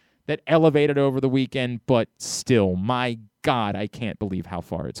something that elevated over the weekend, but still, my God, I can't believe how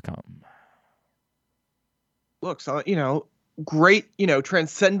far it's come. Look, so, great,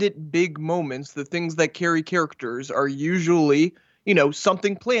 transcendent big moments, the things that carry characters are usually,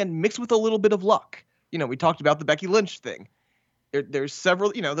 something planned mixed with a little bit of luck. We talked about the Becky Lynch thing. There's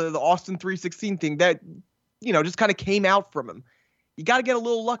several, the Austin 316 thing that, just kind of came out from him. You got to get a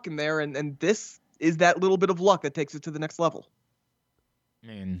little luck in there, and this is that little bit of luck that takes it to the next level.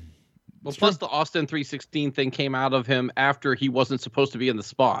 Man. Well, plus the Austin 316 thing came out of him after he wasn't supposed to be in the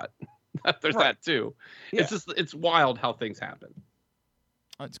spot. There's that too. Yeah. It's wild how things happen.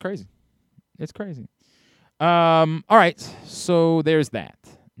 It's crazy. It's crazy. All right. So there's that.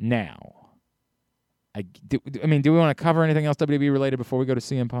 Now, do we want to cover anything else WWE related before we go to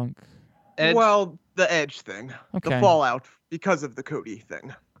CM Punk? Edge. Well, the Edge thing, Okay. the fallout because of the Cody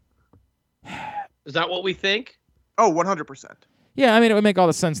thing. Is that what we think? Oh, 100%. Yeah, I mean, it would make all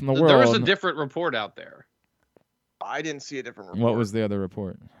the sense in the world. There was a different report out there I didn't see a different report. What was the other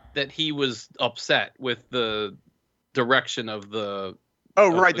report? that he was upset with the direction of the.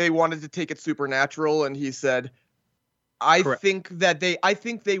 Oh, right. They wanted to take it supernatural, and he said, Correct. I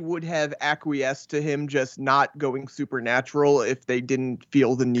think they would have acquiesced to him just not going supernatural if they didn't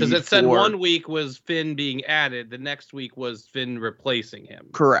feel the need. Because it said for... 1 week was Finn being added, the next week was Finn replacing him.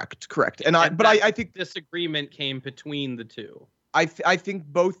 Correct. And I think disagreement came between the two. I think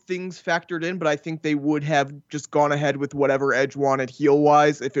both things factored in, but I think they would have just gone ahead with whatever Edge wanted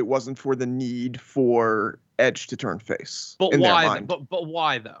heel-wise if it wasn't for the need for Edge to turn face. But in why? Their mind. But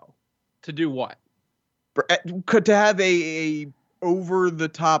why though? To do what? To have a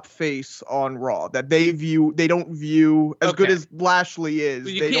over-the-top face on Raw that they don't view as good as Lashley is.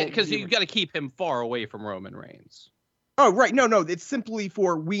 Well, you can't, because you got to keep him far away from Roman Reigns. Oh, right. No. It's simply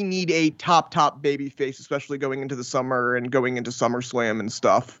for we need a top baby face, especially going into the summer and going into SummerSlam and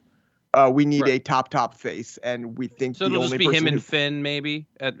stuff. We need a top face, and we think so. It'll just be him and Finn maybe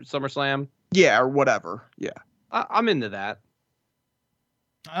at SummerSlam. Yeah, or whatever. Yeah, I'm into that.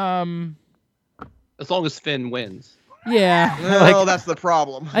 As long as Finn wins. Yeah. Well, that's the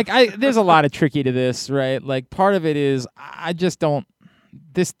problem. There's a lot of tricky to this, right? Like, part of it is I just don't.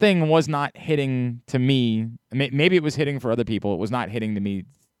 This thing was not hitting to me. Maybe it was hitting for other people. It was not hitting to me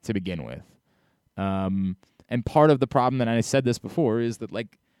to begin with. And part of the problem, and I said this before, is that,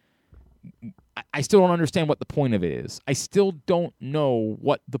 like, I still don't understand what the point of it is. I still don't know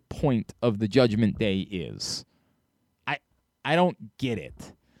what the point of the Judgment Day is. I don't get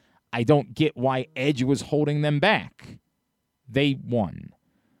it. I don't get why Edge was holding them back. They won.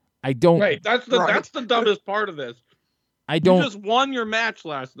 I don't. Right. That's the dumbest part of this. I don't. You just won your match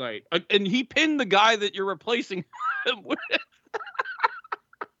last night, and he pinned the guy that you're replacing him with.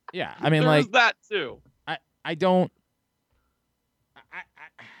 Yeah, I mean, There's like that too. I don't.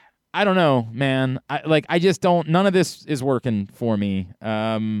 I don't know, man. I just don't. None of this is working for me.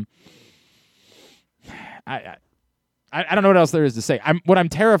 I don't know what else there is to say. What I'm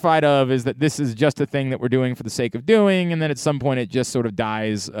terrified of is that this is just a thing that we're doing for the sake of doing, and then at some point it just sort of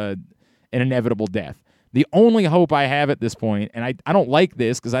dies an inevitable death. The only hope I have at this point, and I don't like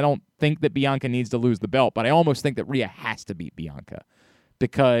this because I don't think that Bianca needs to lose the belt, but I almost think that Rhea has to beat Bianca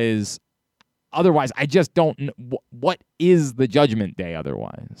because otherwise I just don't know. What is the Judgment Day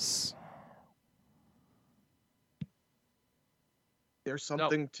otherwise? There's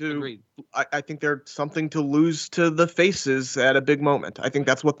something I think there's something to lose to the faces at a big moment. I think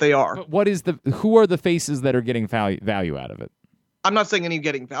that's what they are. But who are the faces that are getting value out of it? I'm not saying any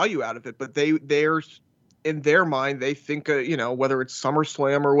getting value out of it, but they're in their mind, they think, whether it's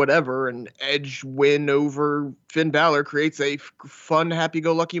SummerSlam or whatever, an Edge win over Finn Balor creates a fun,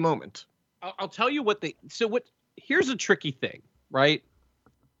 happy-go-lucky moment. I'll tell you what here's a tricky thing, right?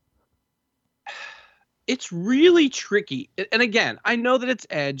 It's really tricky. And again, I know that it's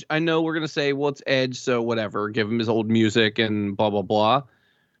Edge. I know we're going to say, well, it's Edge, so whatever. Give him his old music and blah, blah, blah.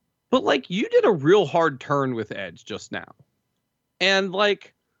 But, like, you did a real hard turn with Edge just now. And,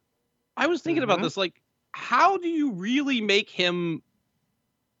 like, I was thinking about this, like, how do you really make him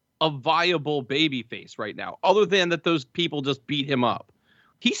a viable babyface right now, other than that those people just beat him up?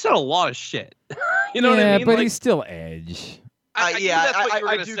 He said a lot of shit. You know what I mean? Yeah, but like, he's still Edge. I that's what you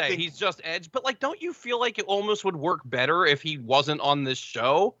were going to say. He's just Edge. But, like, don't you feel like it almost would work better if he wasn't on this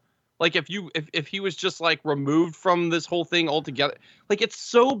show? Like, if he was just, like, removed from this whole thing altogether. Like, it's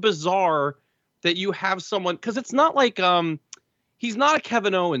so bizarre that you have someone... Because it's not like... he's not a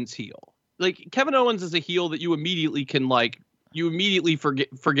Kevin Owens heel. Like, Kevin Owens is a heel that you immediately can, like... You immediately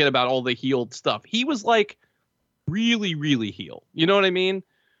forget about all the healed stuff. He was, like, really, really heel. You know what I mean?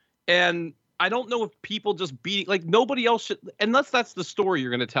 And... I don't know if people just beating, like, nobody else should, unless that's the story you're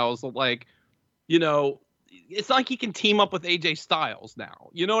going to tell us, like, it's not like he can team up with AJ Styles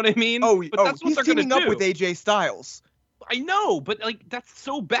now. You know what I mean? But that's what he's teaming up with AJ Styles. I know, but, like, that's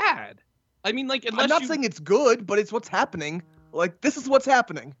so bad. I mean, like, I'm not saying it's good, but it's what's happening. Like, this is what's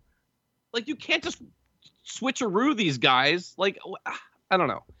happening. Like, you can't just switcheroo these guys. Like, I don't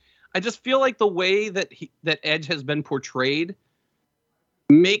know. I just feel like the way that Edge has been portrayed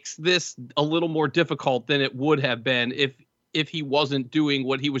makes this a little more difficult than it would have been if he wasn't doing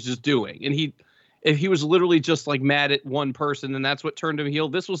what he was just doing. And if he was literally just, like, mad at one person and that's what turned him heel.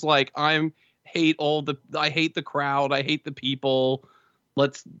 This was like, I hate the crowd. I hate the people.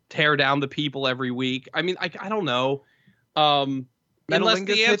 Let's tear down the people every week. I mean, I don't know. Unless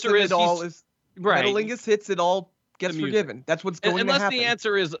the answer is Right. Metalingus hits, it all gets The music. forgiven. That's what's going to Unless happen. the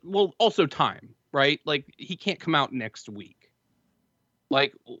answer is, well, also time, right? Like, he can't come out next week.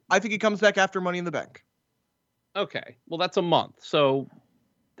 Like, I think he comes back after Money in the Bank. okay, well, that's a month, so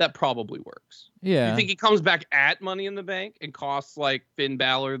that probably works. Yeah. You think he comes back at Money in the Bank and costs, like, Finn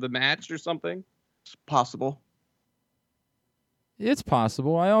Balor the match or something? It's possible. It's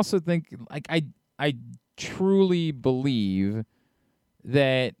possible. I also think, like, I truly believe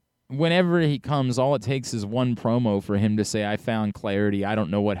that whenever he comes, all it takes is one promo for him to say, I found clarity. I don't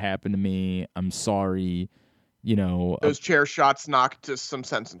know what happened to me. I'm sorry. You know, Those chair shots knocked just some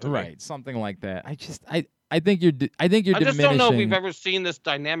sense into me. right. Something like that. I think you're diminishing. I just don't know if we've ever seen this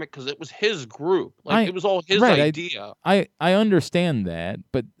dynamic because it was his group. Like, it was all his right, idea. I understand that.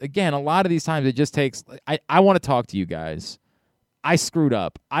 But again, a lot of these times it just takes, I want to talk to you guys. I screwed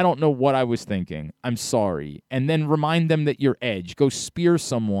up. I don't know what I was thinking. I'm sorry. And then remind them that you're edge. Go spear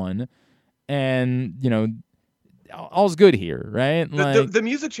someone and, you know, all's good here, right? The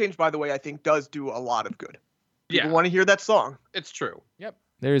music change, by the way, I think does do a lot of good. People want to hear that song. It's true. Yep.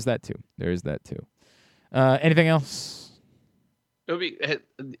 There is that too. Anything else? It would be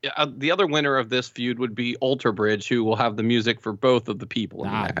the other winner of this feud would be Alter Bridge, who will have the music for both of the people in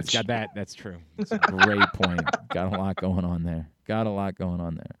the match. It's got that. That's true. That's a great point. Got a lot going on there.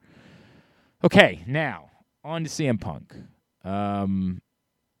 Okay, now on to CM Punk.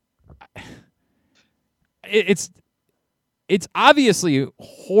 It's obviously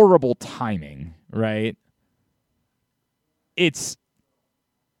horrible timing, right? It's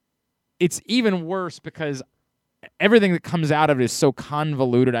even worse because everything that comes out of it is so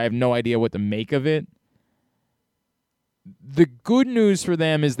convoluted. I have no idea what to make of it. The good news for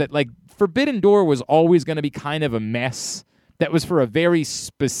them is that, like, Forbidden Door was always going to be kind of a mess that was for a very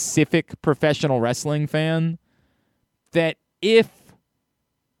specific professional wrestling fan, that if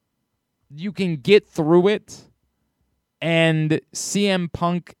you can get through it and CM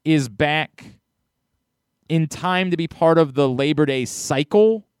Punk is back in time to be part of the Labor Day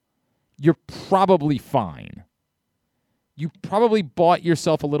cycle, you're probably fine. You probably bought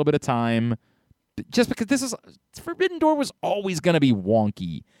yourself a little bit of time, just because Forbidden Door was always going to be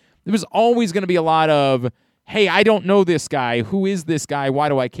wonky. There was always going to be a lot of, hey, I don't know this guy. Who is this guy? Why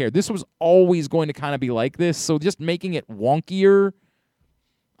do I care? This was always going to kind of be like this. So just making it wonkier,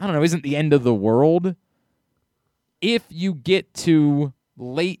 I don't know, isn't the end of the world. If you get to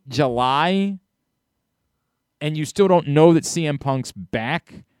late July and you still don't know that CM Punk's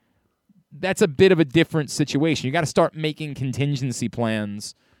back, that's a bit of a different situation. You got to start making contingency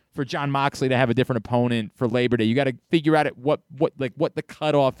plans for Jon Moxley to have a different opponent for Labor Day. You got to figure out what the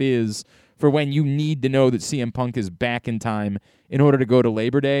cutoff is for when you need to know that CM Punk is back in time in order to go to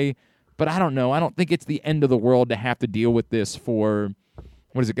Labor Day. But I don't know. I don't think it's the end of the world to have to deal with this for,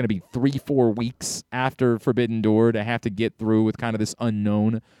 what is it going to be, 3-4 weeks after Forbidden Door, to have to get through with kind of this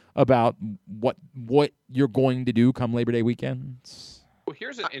unknown about what you're going to do come Labor Day weekend. Well,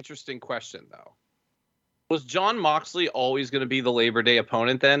 here's an interesting question, though. Was Jon Moxley always going to be the Labor Day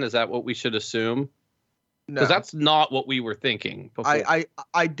opponent then? Is that what we should assume? Because that's not what we were thinking before.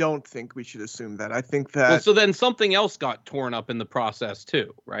 I don't think we should assume that. I think that... Well, so then something else got torn up in the process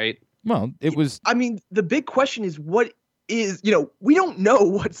too, right? Well, it was... I mean, the big question is we don't know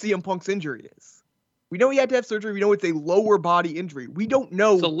what CM Punk's injury is. We know he had to have surgery. We know it's a lower body injury. We don't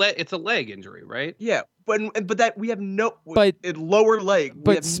know. It's a leg injury, right? Yeah, but that we have no. But lower leg.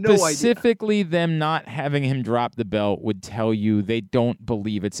 We have no idea. Specifically, them not having him drop the belt would tell you they don't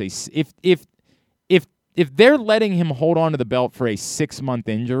believe it's a. If they're letting him hold on to the belt for a 6-month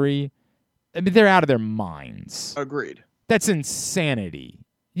injury, I mean, they're out of their minds. Agreed. That's insanity.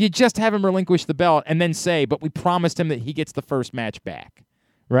 You just have him relinquish the belt and then say, but we promised him that he gets the first match back,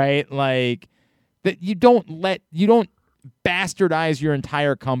 right? Like, that you don't bastardize your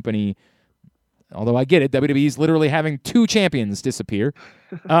entire company. Although I get it, WWE's literally having 2 champions disappear.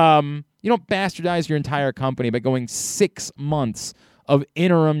 You don't bastardize your entire company by going 6 months of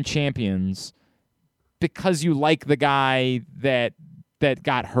interim champions because you like the guy that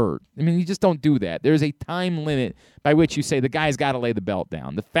got hurt. I mean, you just don't do that. There's a time limit by which you say the guy's got to lay the belt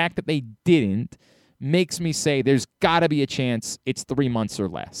down. The fact that they didn't makes me say there's got to be a chance it's 3 months or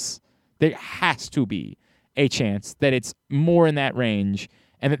less. There has to be a chance that it's more in that range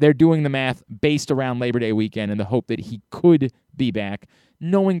and that they're doing the math based around Labor Day weekend in the hope that he could be back,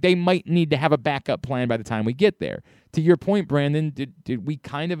 knowing they might need to have a backup plan by the time we get there. To your point, Brandon, did we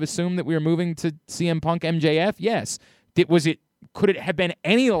kind of assume that we were moving to CM Punk MJF? Yes. Could it have been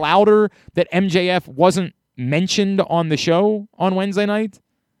any louder that MJF wasn't mentioned on the show on Wednesday night?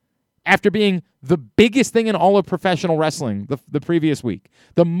 after being the biggest thing in all of professional wrestling the previous week,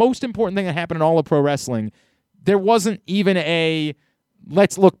 the most important thing that happened in all of pro wrestling, there wasn't even a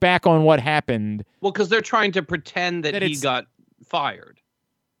let's look back on what happened. Well, because they're trying to pretend that he got fired.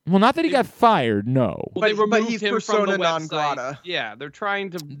 Well, not that he got fired, no. Well, they removed he's him persona from the non website. grata. Yeah, they're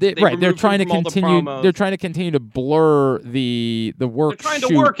trying to. They're trying to continue. They're trying to continue to blur the work. They're trying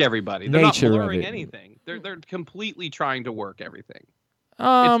to work everybody. They're not nature of blurring it. anything. They're completely trying to work everything. It's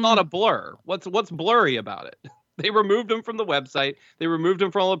Um, not a blur. What's blurry about it? They removed him from the website. They removed him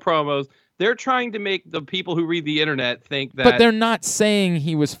from all the promos. They're trying to make the people who read the internet think that. but they're not saying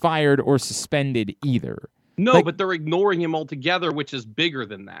he was fired or suspended either. No, Like- but they're ignoring him altogether, which is bigger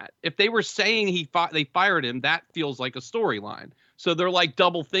than that. If they were saying they fired him, that feels like a storyline. So they're like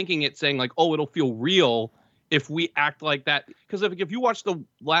double thinking it, saying like, oh, it'll feel real if we act like that. Because if you watch the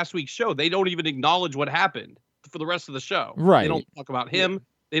last week's show, they don't even acknowledge what happened for the rest of the show. Right. They don't talk about him.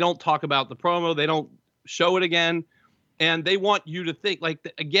 They don't talk about the promo. They don't show it again. And they want you to think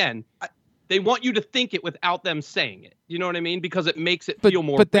they want you to think it without them saying it. You know what I mean? Because it makes it feel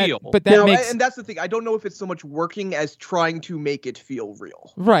more real. But that No, makes and that's the thing. I don't know if it's so much working as trying to make it feel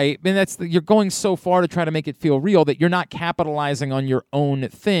real. right. And you're going so far to try to make it feel real that you're not capitalizing on your own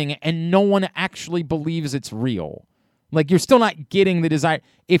thing, and no one actually believes it's real. Like you're still not getting the desire.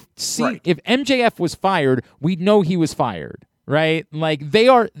 If MJF was fired, we'd know he was fired. Right? Like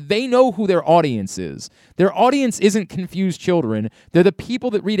they know who their audience is. Their audience isn't confused children. They're the people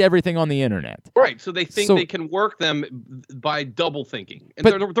that read everything on the internet. Right, so they think they can work them by double thinking, and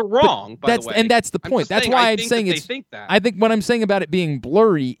they're wrong. By the way, and that's the point. That's why I'm saying they think that. I think what I'm saying about it being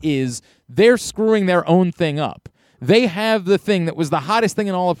blurry is they're screwing their own thing up. They have the thing that was the hottest thing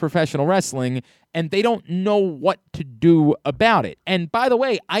in all of professional wrestling, and they don't know what to do about it. And by the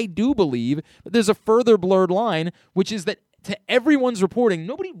way, I do believe that there's a further blurred line, which is that to everyone's reporting,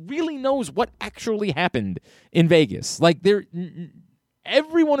 nobody really knows what actually happened in Vegas. Like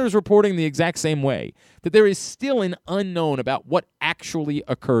everyone is reporting the exact same way, that there is still an unknown about what actually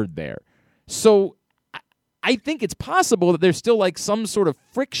occurred there. So I think it's possible that there's still like some sort of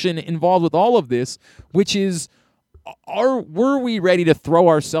friction involved with all of this, which is, were we ready to throw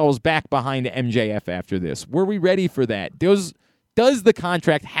ourselves back behind MJF after this? Were we ready for that? Does the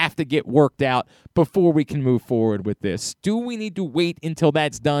contract have to get worked out before we can move forward with this? Do we need to wait until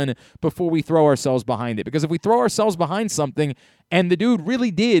that's done before we throw ourselves behind it? Because if we throw ourselves behind something and the dude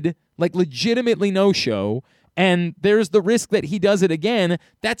really did like legitimately no-show and there's the risk that he does it again,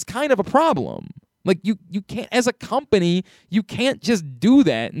 that's kind of a problem. Like you can't, as a company, you can't just do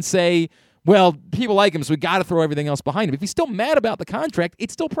that and say, well, people like him, so we got to throw everything else behind him. If he's still mad about the contract,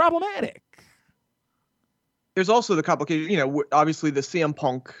 it's still problematic. There's also the complication, obviously the CM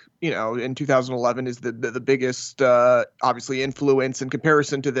Punk, in 2011 is the biggest, obviously, influence in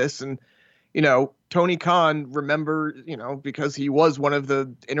comparison to this. And, Tony Khan because he was one of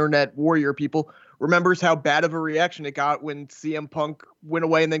the internet warrior people, remembers how bad of a reaction it got when CM Punk went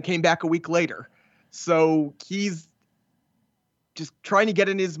away and then came back a week later. So he's just trying to get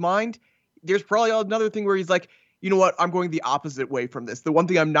in his mind. There's probably another thing where he's like, you know what, I'm going the opposite way from this. The one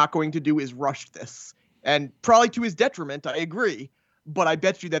thing I'm not going to do is rush this. And probably to his detriment, I agree. But I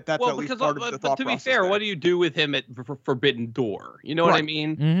bet you that's at least part of the thought process. To be fair, what do you do with him at Forbidden Door? You know what I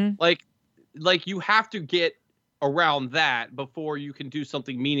mean? Mm-hmm. Like you have to get around that before you can do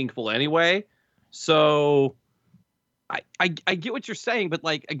something meaningful anyway. So I get what you're saying, but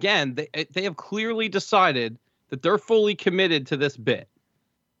like again, they have clearly decided that they're fully committed to this bit.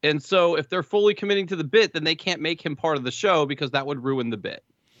 And so if they're fully committing to the bit, then they can't make him part of the show because that would ruin the bit.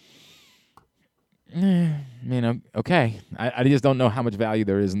 Okay. I just don't know how much value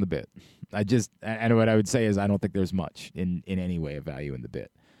there is in the bit. And what I would say is I don't think there's much in any way of value in the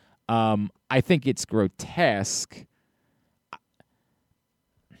bit. I think it's grotesque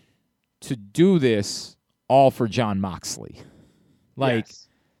to do this all for Jon Moxley.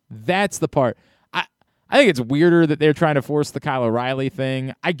 That's the part. I think it's weirder that they're trying to force the Kyle O'Reilly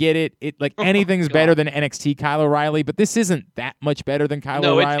thing. I get it. Anything's better than NXT Kyle O'Reilly, but this isn't that much better than Kyle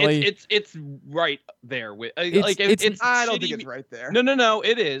O'Reilly. It's right there with I don't think it's right there. No,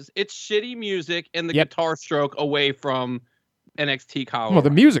 it is. It's shitty music and the guitar stroke away from NXT Kyle O'Reilly. Well, the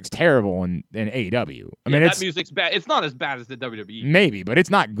music's terrible in AEW. I mean, that music's bad. It's not as bad as the WWE. Maybe, but it's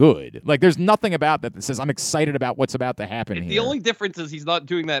not good. Like, there's nothing about that says I'm excited about what's about to happen here. The only difference is he's not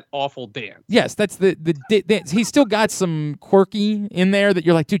doing that awful dance. Yes, that's the he's still got some quirky in there that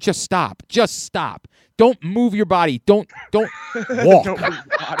you're like, dude, just stop. Don't move your body. Don't walk. Don't move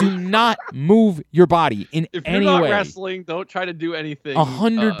your body. Do not move your body in If you're any not way. wrestling, don't try to do anything.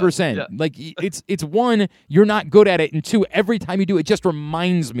 100%. Yeah. Like it's one, you're not good at it, and two, every time you do it, just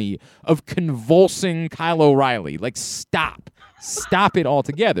reminds me of convulsing Kyle O'Reilly. Like stop it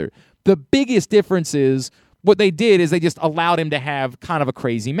altogether. The biggest difference is what they did is they just allowed him to have kind of a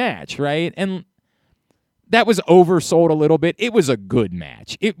crazy match, right? And that was oversold a little bit. It was a good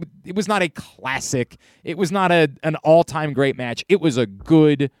match. It was not a classic. It was not an all-time great match. It was a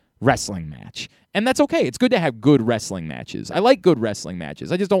good wrestling match. And that's okay. It's good to have good wrestling matches. I like good wrestling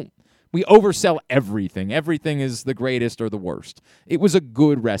matches. I just don't we oversell everything. Everything is the greatest or the worst. It was a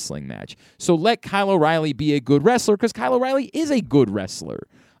good wrestling match. So let Kyle O'Reilly be a good wrestler because Kyle O'Reilly is a good wrestler.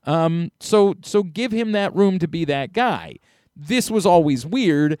 So give him that room to be that guy. This was always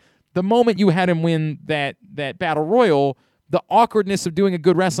weird. The moment you had him win that Battle Royal, the awkwardness of doing a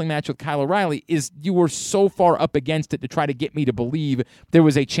good wrestling match with Kyle O'Reilly is you were so far up against it to try to get me to believe there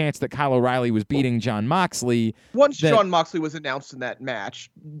was a chance that Kyle O'Reilly was beating Jon Moxley. Once Jon Moxley was announced in that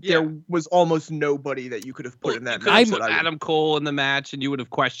match, there was almost nobody that you could have put in that match. You could have put Adam Cole in the match, and you would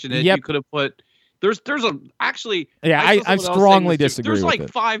have questioned it. Yep. You could have put. There's a actually. Yeah, I strongly disagree There's with like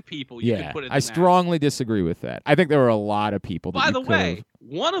it. 5 people you could put in the match. I strongly disagree with that. I think there were a lot of people. By the way,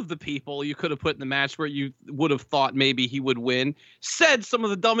 one of the people you could have put in the match where you would have thought maybe he would win said some of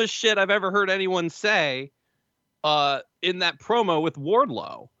the dumbest shit I've ever heard anyone say in that promo with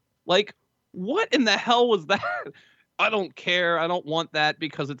Wardlow. Like, what in the hell was that? I don't care. I don't want that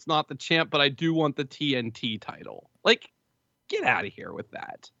because it's not the champ, but I do want the TNT title. Like, get out of here with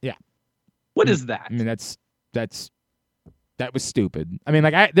that. Yeah. What is that? I mean, that was stupid. I mean,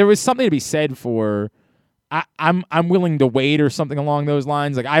 like there was something to be said for I'm willing to wait or something along those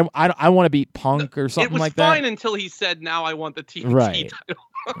lines. Like I want to beat Punk or something like that. It was fine until he said, "Now I want the TNT title."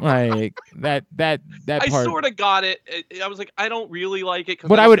 Like that I part. sort of got it. I was like, I don't really like it.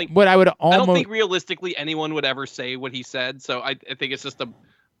 I don't think realistically anyone would ever say what he said. So I think it's just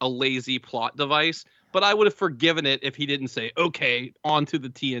a lazy plot device. But I would have forgiven it if he didn't say, "Okay, on to the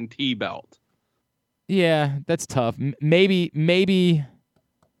TNT belt." Yeah, that's tough. Maybe.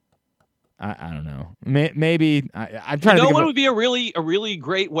 I don't know. Maybe I'm trying to think. What would be a really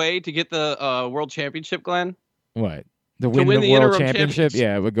great way to get the world championship, Glenn? What? To win the world championship? championship?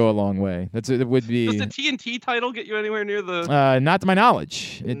 Yeah, it would go a long way. It would be. Does the TNT title get you anywhere near the? Not to my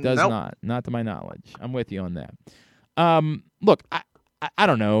knowledge. It does Nope. not. Not to my knowledge. I'm with you on that. Look, I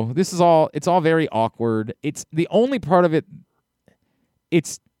don't know. It's all very awkward. It's the only part of it.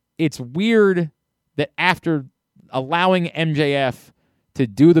 It's weird that after allowing MJF to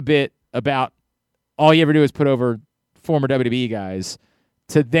do the bit about all you ever do is put over former WWE guys,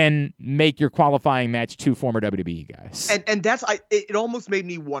 to then make your qualifying match 2 former WWE guys. And it almost made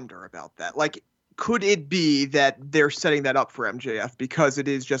me wonder about that. Like, could it be that they're setting that up for MJF because it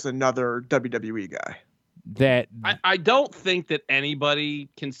is just another WWE guy? I don't think that anybody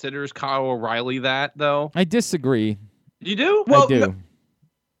considers Kyle O'Reilly that, though. I disagree. You do? I do. No,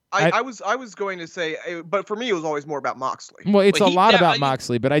 I was going to say, but for me, it was always more about Moxley. Well, it's a lot about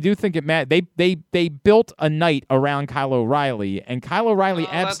Moxley, but I do think they built a night around Kyle O'Reilly, and Kyle O'Reilly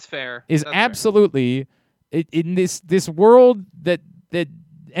that's fair. is That's absolutely in this world that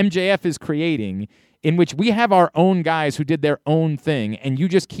MJF is creating, in which we have our own guys who did their own thing, and you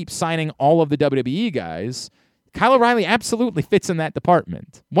just keep signing all of the WWE guys. Kyle O'Reilly absolutely fits in that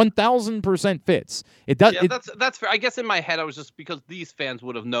department. 1,000% fits. It does. Yeah, that's fair. I guess in my head I was just because these fans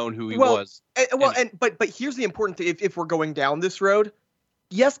would have known who he was. But here's the important thing: if we're going down this road,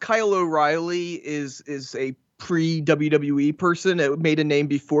 yes, Kyle O'Reilly is a pre-WWE person. It made a name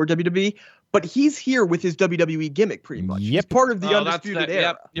before WWE, but he's here with his WWE gimmick pretty much. Yep. He's part of the Undisputed Era.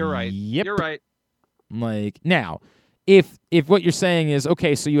 Yep, you're right. Yep. You're right. Like now. If what you're saying is,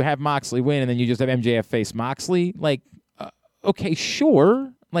 okay, so you have Moxley win and then you just have MJF face Moxley, like, okay,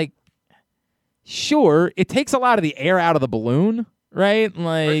 sure. Like, sure. It takes a lot of the air out of the balloon, right?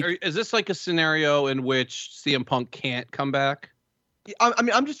 Like, is this like a scenario in which CM Punk can't come back? I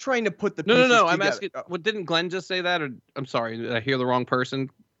mean, I'm just trying to put the No. pieces I'm together. asking. What didn't Glenn just say that? Or I'm sorry, did I hear the wrong person?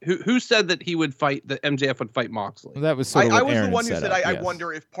 Who said that he would fight? That MJF would fight Moxley? that was sort of I what was Aaron the one who set said up, I yes.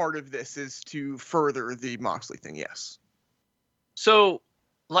 wonder if part of this is to further the Moxley thing. Yes. So,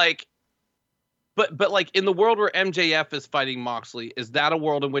 like, but like in the world where MJF is fighting Moxley, is that a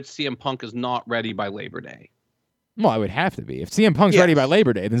world in which CM Punk is not ready by Labor Day? Well, I would have to be. If CM Punk's ready by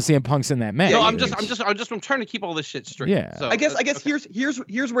Labor Day, then CM Punk's in that match. No, I'm trying to keep all this shit straight. Yeah. So, I guess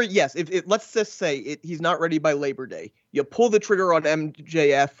here's where yes, if let's just say he's not ready by Labor Day, you pull the trigger on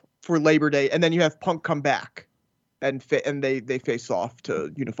MJF for Labor Day, and then you have Punk come back. and they face off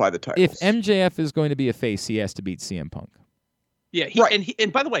to unify the titles. If MJF is going to be a face, he has to beat CM Punk. Yeah,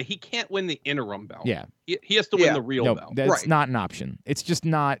 and by the way, he can't win the interim belt. Yeah, he has to win the real belt. That's not an option. It's just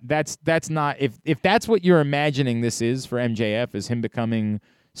not. That's not. If that's what you're imagining this is for MJF, is him becoming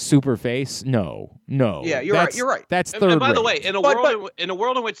super face. No. Yeah, you're right. That's third. And by the rate. way, in a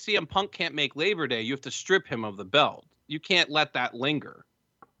world in which CM Punk can't make Labor Day, you have to strip him of the belt. You can't let that linger.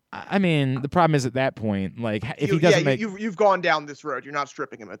 I mean, the problem is at that point, like if he doesn't make, you've gone down this road. You're not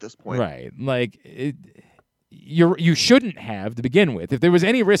stripping him at this point, right? Like you shouldn't have to begin with. If there was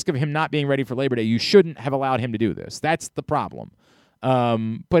any risk of him not being ready for Labor Day, you shouldn't have allowed him to do this. That's the problem.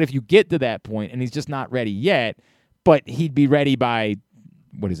 But if you get to that point and he's just not ready yet, but he'd be ready by,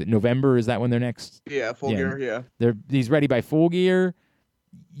 what is it, November? Is that when they're next? Yeah, Full Gear, yeah. He's ready by Full Gear.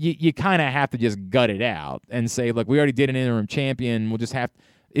 You kind of have to just gut it out and say, look, we already did an interim champion. We'll just have.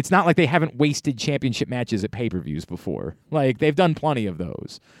 It's not like they haven't wasted championship matches at pay-per-views before. Like, they've done plenty of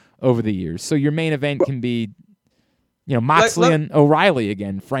those over the years. So your main event can be, Moxley and O'Reilly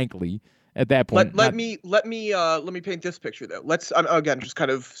again, frankly, at that point. Let me paint this picture, though. Again, just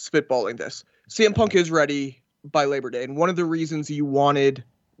kind of spitballing this. CM Punk is ready by Labor Day, and one of the reasons you wanted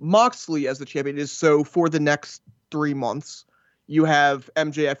Moxley as the champion is so for the next 3 months, you have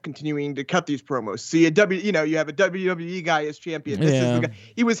MJF continuing to cut these promos. See you have a WWE guy as champion. This is the guy.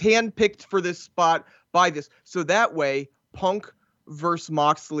 He was handpicked for this spot by this. So that way, Punk versus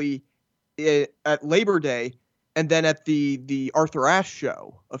Moxley at Labor Day, and then at the Arthur Ashe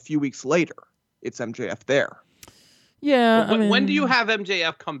show a few weeks later, it's MJF there. Yeah. When do you have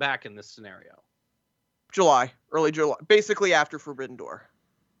MJF come back in this scenario? Early July, basically after Forbidden Door.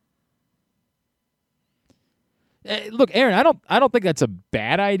 Look, Aaron, I don't think that's a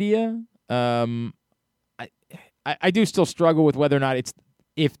bad idea. I do still struggle with whether or not it's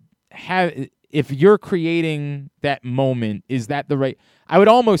if you're creating that moment, is that the right? I would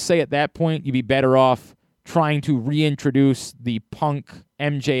almost say at that point you'd be better off trying to reintroduce the Punk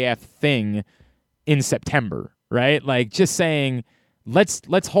MJF thing in September, right? Like just saying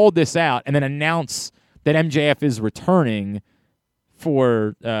let's hold this out and then announce that MJF is returning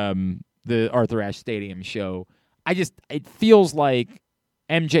for the Arthur Ashe Stadium show. It feels like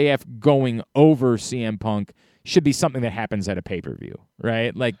MJF going over CM Punk should be something that happens at a pay-per-view,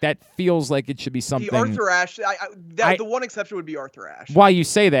 right? Like that feels like it should be something. The Arthur Ashe, the one exception would be Arthur Ashe. Why you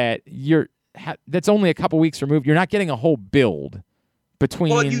say that? That's only a couple weeks removed. You're not getting a whole build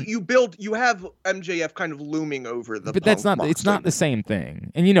between. Well, you have MJF kind of looming over the. But that's not. It's not the same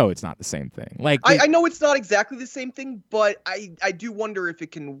thing, and it's not the same thing. Like I know it's not exactly the same thing, but I do wonder if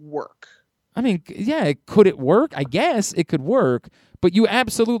it can work. I mean, yeah, could it work? I guess it could work, but you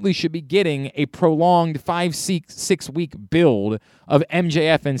absolutely should be getting a prolonged 5-6 week build of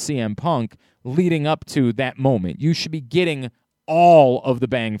MJF and CM Punk leading up to that moment. You should be getting all of the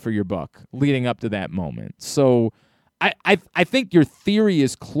bang for your buck leading up to that moment. So I think your theory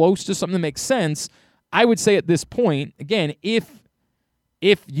is close to something that makes sense. I would say at this point, again, if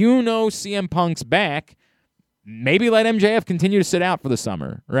CM Punk's back, maybe let MJF continue to sit out for the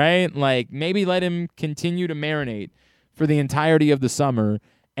summer, right? Like maybe let him continue to marinate for the entirety of the summer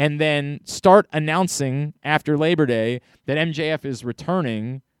and then start announcing after Labor Day that MJF is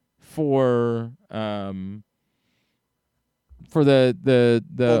returning for the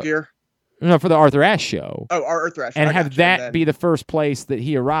Full Gear? No, for the Arthur Ashe show. Oh, Arthur Ashe. And have that be the first place that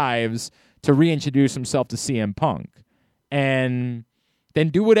he arrives to reintroduce himself to CM Punk. And then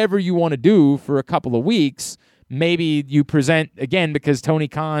do whatever you want to do for a couple of weeks. Maybe you present, again, because Tony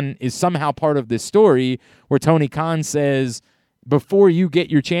Khan is somehow part of this story, where Tony Khan says, before you get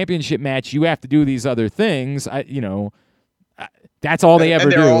your championship match, you have to do these other things. That's all they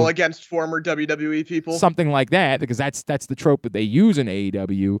ever do. And they're all against former WWE people. Something like that, because that's the trope that they use in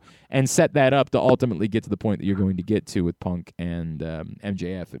AEW, and set that up to ultimately get to the point that you're going to get to with Punk and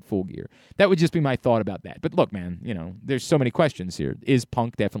MJF at Full Gear. That would just be my thought about that. But look, man, there's so many questions here. Is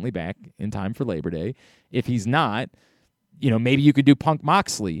Punk definitely back in time for Labor Day? If he's not, maybe you could do Punk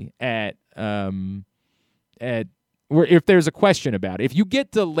Moxley at where if there's a question about it. If you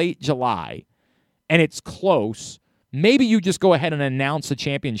get to late July and it's close, maybe you just go ahead and announce a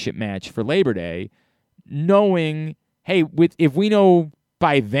championship match for Labor Day, knowing, hey, if we know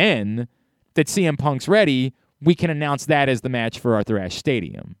by then that CM Punk's ready, we can announce that as the match for Arthur Ashe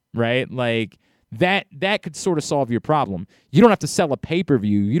Stadium, right? Like that could sort of solve your problem. You don't have to sell a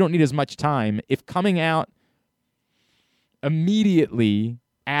pay-per-view. You don't need as much time. If coming out immediately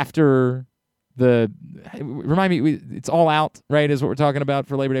after remind me, it's All Out, right, is what we're talking about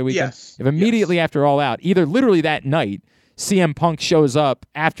for Labor Day weekend? Yes. If immediately after All Out, either literally that night, CM Punk shows up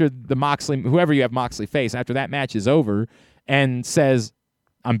after the Moxley, whoever you have Moxley face, after that match is over and says,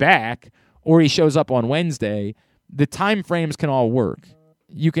 I'm back, or he shows up on Wednesday, the time frames can all work.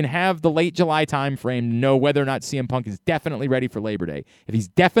 You can have the late July time frame, know whether or not CM Punk is definitely ready for Labor Day. If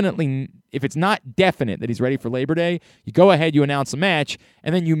it's not definite that he's ready for Labor Day, you go ahead, you announce a match,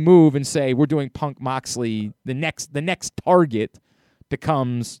 and then you move and say, we're doing Punk Moxley. The next target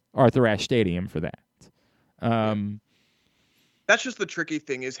becomes Arthur Ashe Stadium for that. That's just the tricky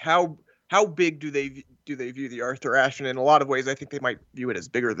thing, is how big do they view the Arthur Ashe? And in a lot of ways, I think they might view it as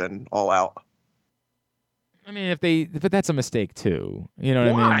bigger than All Out. I mean, but that's a mistake too. You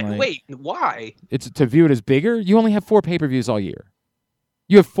know what I mean? Wait, why? It's to view it as bigger. You only have 4 pay-per-views all year.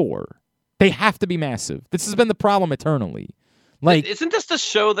 You have 4. They have to be massive. This has been the problem eternally. Like, isn't this the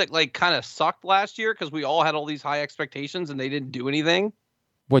show that like kind of sucked last year because we all had all these high expectations and they didn't do anything?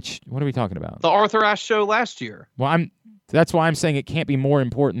 What are we talking about? The Arthur Ashe show last year. Well, that's why I'm saying it can't be more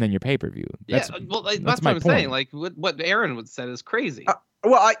important than your pay-per-view. That's what I'm saying. Like what Aaron would said is crazy.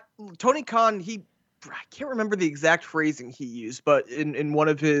 Tony Khan, I can't remember the exact phrasing he used, but in one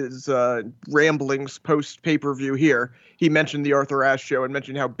of his ramblings post pay-per-view here, he mentioned the Arthur Ashe show and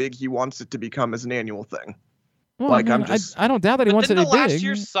mentioned how big he wants it to become as an annual thing. Well, I don't doubt that he wants it to be big. Didn't the last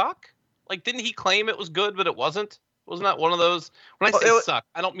year suck? Like, didn't he claim it was good, but it wasn't? Wasn't that one of those? When I say suck,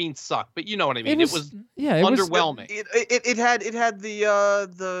 I don't mean suck, but you know what I mean. It was underwhelming. It had the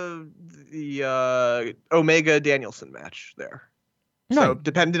Omega Danielson match there. So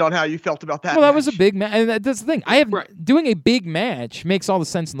depending on how you felt about that. Well, that was a big match. And that's the thing. Doing a big match makes all the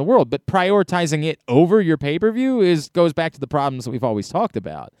sense in the world, but prioritizing it over your pay-per-view goes back to the problems that we've always talked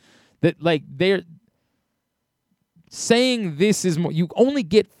about. That like they're saying this is more. You only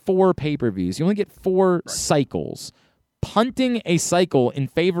get 4 pay-per-views. You only get 4 cycles. Punting a cycle in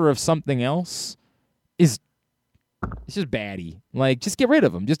favor of something else it's just batty. Like, just get rid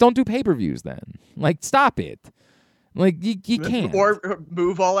of them. Just don't do pay-per-views then. Like, stop it. Like, you can't. Or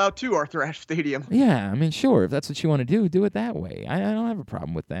move All Out to Arthur Ashe Stadium. Yeah, I mean, sure. If that's what you want to do it that way. I don't have a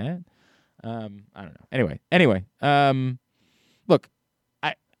problem with that. I don't know. Anyway. Look,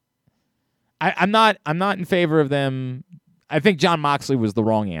 I'm not in favor of them. I think Jon Moxley was the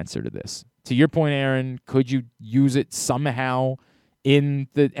wrong answer to this. To your point, Aaron, could you use it somehow in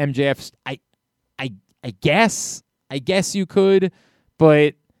the MJF? I guess you could,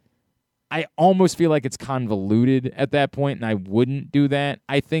 but I almost feel like it's convoluted at that point, and I wouldn't do that.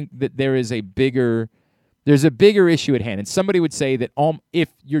 I think that there's a bigger issue at hand, and somebody would say that if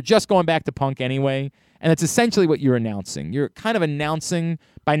you're just going back to Punk anyway, and that's essentially what you're announcing. You're kind of announcing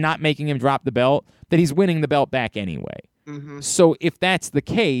by not making him drop the belt that he's winning the belt back anyway. Mm-hmm. So if that's the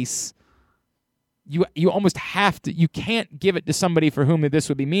case, you almost have to. You can't give it to somebody for whom this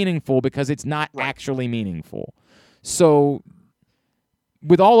would be meaningful because it's not actually meaningful. So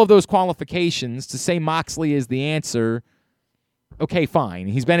with all of those qualifications, to say Moxley is the answer, okay, fine.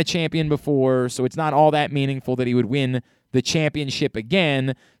 He's been a champion before, so it's not all that meaningful that he would win the championship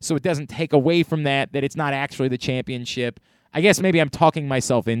again, so it doesn't take away from that it's not actually the championship. I guess maybe I'm talking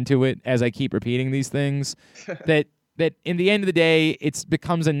myself into it as I keep repeating these things, that in the end of the day, it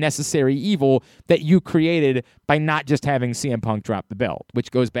becomes a necessary evil that you created by not just having CM Punk drop the belt,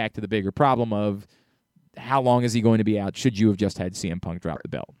 which goes back to the bigger problem of how long is he going to be out? Should you have just had CM Punk drop the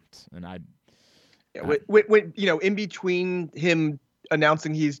belt? And when in between him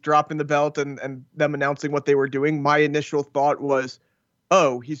announcing he's dropping the belt and them announcing what they were doing, my initial thought was,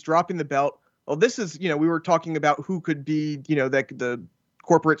 oh, he's dropping the belt. Well, this is, we were talking about who could be, the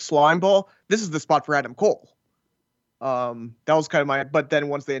corporate slime ball. This is the spot for Adam Cole. That was kind of but then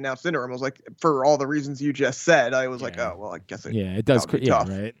once they announced interim, I was like, for all the reasons you just said, I was like, oh, well, I guess it does. Yeah,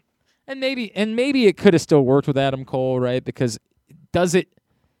 right. And maybe it could have still worked with Adam Cole, right? Because this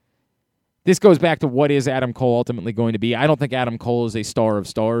goes back to what is Adam Cole ultimately going to be. I don't think Adam Cole is a star of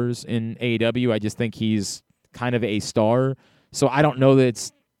stars in AEW. I just think he's kind of a star. So I don't know that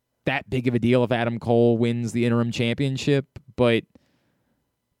it's that big of a deal if Adam Cole wins the interim championship, but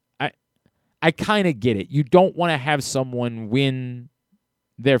I kind of get it. You don't want to have someone win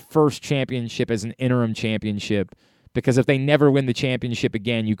their first championship as an interim championship, because if they never win the championship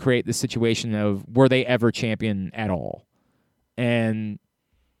again, you create the situation of were they ever champion at all? And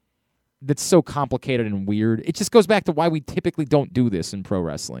that's so complicated and weird. It just goes back to why we typically don't do this in pro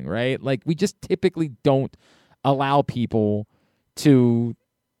wrestling, right? Like, we just typically don't allow people to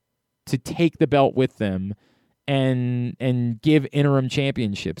take the belt with them and give interim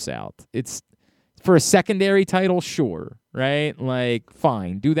championships out. It's for a secondary title, sure, right? Like,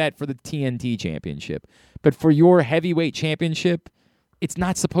 fine, do that for the TNT championship. But for your heavyweight championship, it's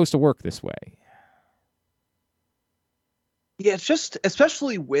not supposed to work this way. Yeah, it's just,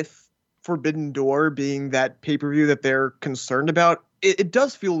 especially with Forbidden Door being that pay-per-view that they're concerned about, it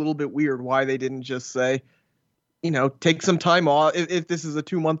does feel a little bit weird why they didn't just say, take some time off. If this is a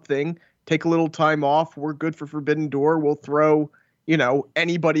 2-month thing, take a little time off. We're good for Forbidden Door. We'll throw,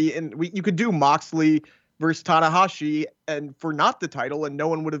 anybody in. You could do Moxley versus Tanahashi and for not the title, and no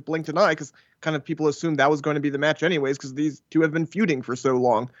one would have blinked an eye because kind of people assumed that was going to be the match anyways because these two have been feuding for so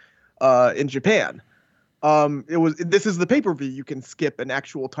long in Japan. This is the pay-per-view. You can skip an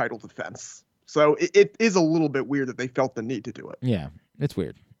actual title defense. So it is a little bit weird that they felt the need to do it. Yeah, it's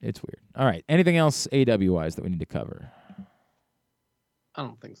weird. It's weird. All right. Anything else AW-wise that we need to cover? I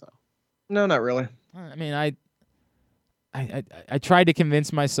don't think so. No, not really. I mean, I tried to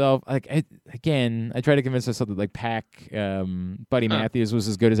convince myself, I tried to convince myself that like Pac, Buddy Matthews was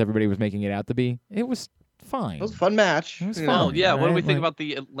as good as everybody was making it out to be. It was fine. It was a fun match. It was Oh, fun. yeah. What do we right? think about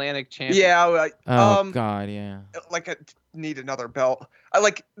the Atlantic champion? Yeah. God, yeah. Like I need another belt. I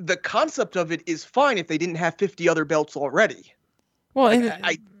like the concept of it is fine if they didn't have 50 other belts already. Well,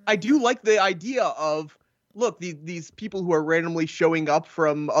 I do like the idea of, look, these people who are randomly showing up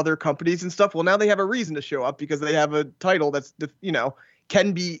from other companies and stuff. Well, now they have a reason to show up because they have a title that's,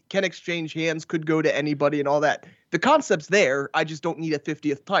 can exchange hands, could go to anybody and all that. The concept's there. I just don't need a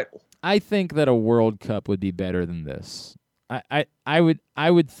 50th title. I think that a World Cup would be better than this. I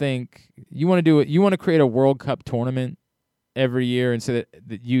would think you want to do it. You want to create a World Cup tournament every year and so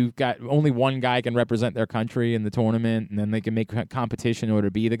that you've got only one guy can represent their country in the tournament, and then they can make competition in order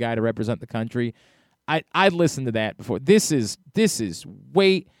to be the guy to represent the country. I'd listen to that before. This is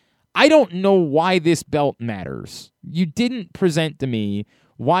way. I don't know why this belt matters. You didn't present to me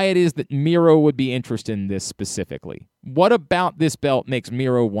why it is that Miro would be interested in this specifically. What about this belt makes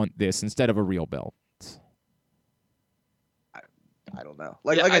Miro want this instead of a real belt? I don't know.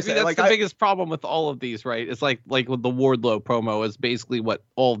 I said, that's the biggest problem with all of these, right? It's like with the Wardlow promo is basically what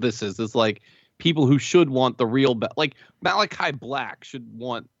all this is. It's like people who should want the real belt. Like Malachi Black should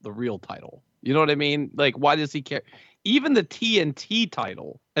want the real title. You know what I mean? Like, why does he care? Even the TNT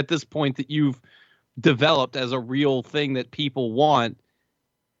title at this point that you've developed as a real thing that people want,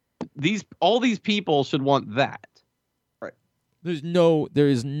 all these people should want that. Right. There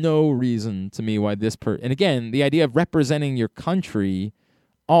is no reason to me why this and again, the idea of representing your country,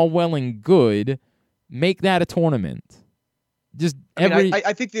 all well and good, make that a tournament.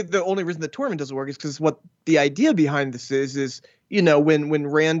 I think the only reason the tournament doesn't work is because what the idea behind this is when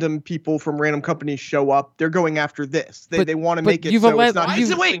random people from random companies show up, they're going after this. They want to make it so it's not.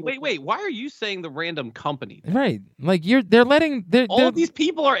 Wait. Why are you saying the random company? Right. Like they're letting all of these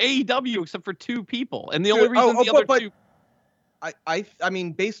people are AEW except for 2 people, and the only reason the other 2. I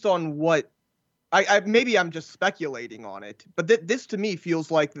mean, based on what I maybe I'm just speculating on it, but this to me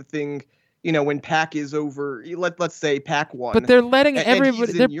feels like the thing. When Pac is over, let's say Pac won. But they're letting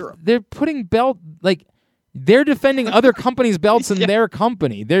everybody. They're putting belt like they're defending other companies' belts in their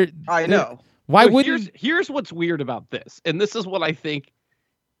company. I know. Why wouldn't? Here's what's weird about this, and this is what I think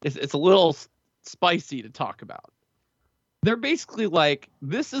it's a little spicy to talk about. They're basically like,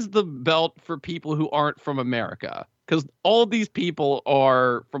 this is the belt for people who aren't from America, because all these people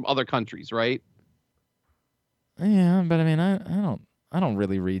are from other countries, right? Yeah, but I mean, I don't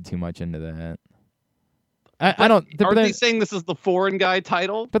really read too much into that. I don't. Aren't they saying this is the foreign guy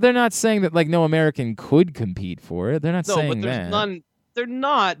title? But they're not saying that like no American could compete for it. They're not saying but there's that. None. They're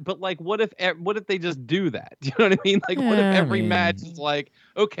not. But like, what if they just do that? Do you know what I mean? Like, what if every match is like,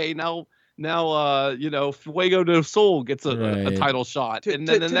 okay, now Fuego del Sol gets a title shot, and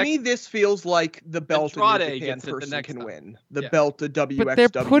then to me this feels like the belt Andrade New Japan person can win. The Yeah. belt a WXW But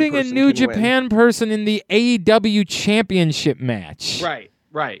they're putting a New Japan person in the AEW Championship match.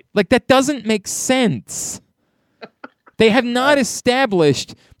 Right. Like that doesn't make sense. They have not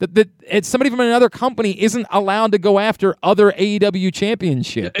established that somebody from another company isn't allowed to go after other AEW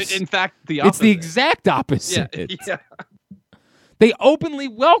championships. In fact, the opposite. It's the exact opposite. Yeah. They openly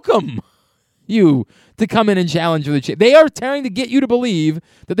welcome you to come in and challenge for the They are trying to get you to believe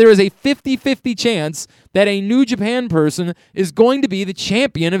that there is a 50-50 chance that a New Japan person is going to be the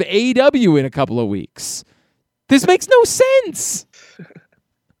champion of AEW in a couple of weeks. This makes no sense.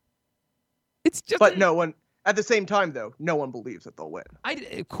 It's just. But no one. At the same time, though, no one believes that they'll win.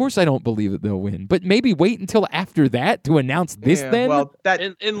 Of course, I don't believe that they'll win. But maybe wait until after that to announce this. Then, well,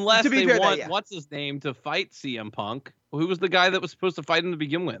 unless they want what's his name to fight CM Punk, who was the guy that was supposed to fight him to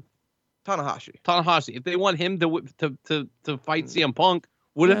begin with. Tanahashi. If they want him to fight CM Punk,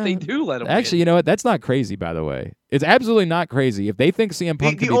 what if they do let him? Actually, you know what? That's not crazy. By the way, it's absolutely not crazy. If they think CM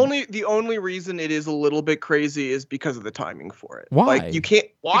Punk, the only reason it is a little bit crazy is because of the timing for it. Why? Like you can't.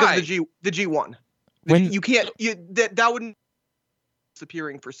 Why? Because the G1. When you can't. That wouldn't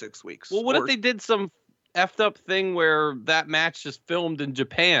disappearing for 6 weeks. Well, what if they did some effed up thing where that match is filmed in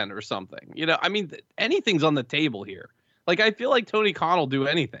Japan or something? You know, I mean, anything's on the table here. Like, I feel like Tony Khan will do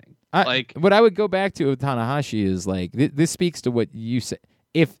anything. What I would go back to with Tanahashi is like this speaks to what you said.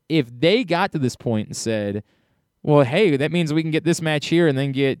 If they got to this point and said, well, hey, that means we can get this match here and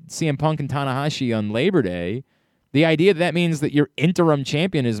then get CM Punk and Tanahashi on Labor Day, the idea that means that your interim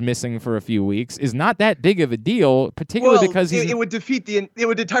champion is missing for a few weeks is not that big of a deal, particularly because it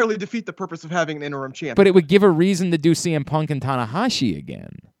would entirely defeat the purpose of having an interim champion. But it would give a reason to do CM Punk and Tanahashi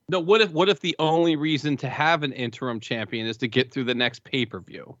again. No, what if the only reason to have an interim champion is to get through the next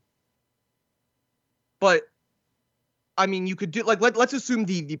pay-per-view? But I mean, you could do let's assume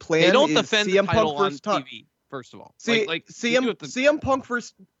the plan. They don't is defend CM the title Punk on TV. First of all, CM Punk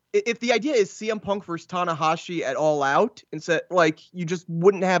versus. If the idea is CM Punk versus Tanahashi at All Out, instead, you just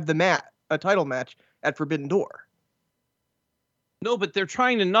wouldn't have a title match at Forbidden Door. No, but they're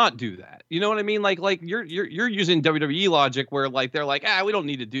trying to not do that. You know what I mean? Like you're using WWE logic where they're like, we don't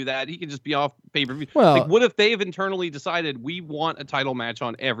need to do that. He can just be off pay-per-view. Well, what if they've internally decided we want a title match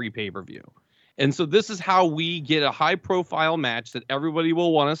on every pay-per-view? And so this is how we get a high-profile match that everybody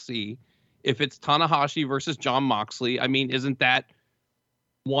will want to see. If it's Tanahashi versus Jon Moxley, I mean, isn't that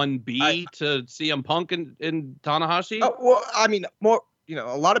 1B to CM Punk and Tanahashi? Well, I mean,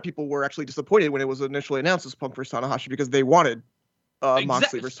 a lot of people were actually disappointed when it was initially announced as Punk versus Tanahashi because they wanted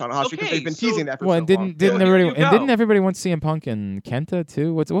Moxley versus Tanahashi because they've been teasing that for so long. Didn't everybody want CM Punk and Kenta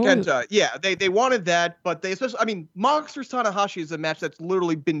too? Kenta, yeah, they wanted that, but they especially, I mean, Mox versus Tanahashi is a match that's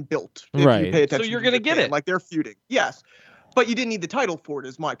literally been built. If you pay attention, so you're gonna get it. Like they're feuding, yes, but you didn't need the title for it.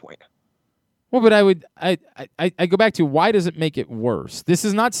 Is my point. Well, but I go back to why does it make it worse? This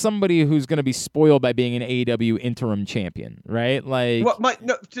is not somebody who's going to be spoiled by being an AEW interim champion, right? Like,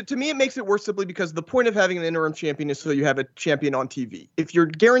 to me, it makes it worse simply because the point of having an interim champion is so you have a champion on TV. If you're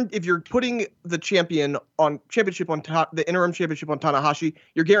putting the the interim championship on Tanahashi,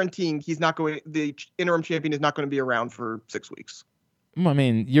 you're guaranteeing the interim champion is not going to be around for 6 weeks. I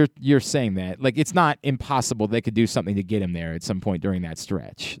mean, you're saying that like it's not impossible they could do something to get him there at some point during that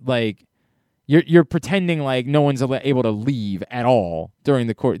stretch, like. You're pretending like no one's able to leave at all during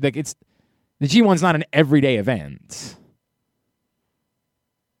the course. Like the G1's not an everyday event.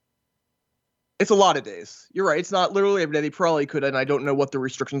 It's a lot of days. You're right. It's not literally every day. They probably could, and I don't know what the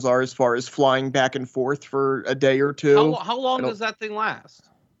restrictions are as far as flying back and forth for a day or two. How long does that thing last?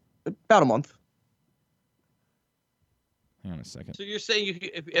 About a month. Hang on a second. So you're saying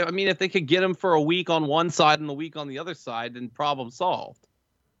if they could get him for a week on one side and a week on the other side, then problem solved.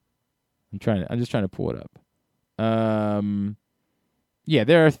 I'm just trying to pull it up. Yeah,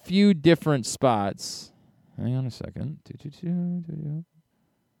 there are a few different spots. Hang on a second. And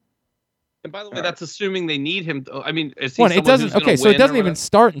by the way, that's assuming they need him. I mean, is he it doesn't. Okay, so it doesn't even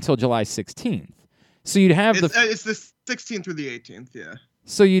start until July 16th. So you'd have it's the 16th through the 18th. Yeah.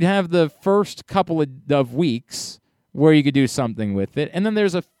 So you'd have the first couple of weeks where you could do something with it, and then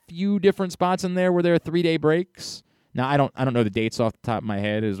there's a few different spots in there where there are 3-day breaks. Now, I don't know the dates off the top of my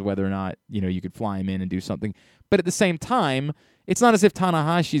head as whether or not, you could fly him in and do something. But at the same time, it's not as if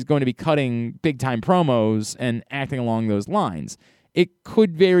Tanahashi is going to be cutting big-time promos and acting along those lines. It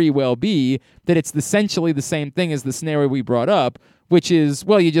could very well be that it's essentially the same thing as the scenario we brought up, which is,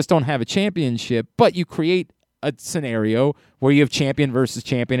 well, you just don't have a championship, but you create a scenario where you have champion versus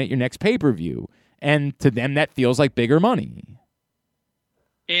champion at your next pay-per-view. And to them, that feels like bigger money.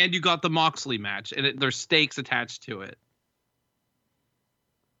 And you got the Moxley match, and there's stakes attached to it.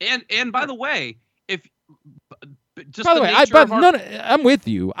 And by the way, I'm with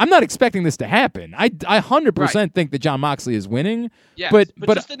you. I'm not expecting this to happen. I 100% think that Jon Moxley is winning. Yes,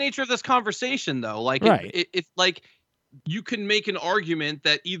 but just the nature of this conversation, though, like it's like you can make an argument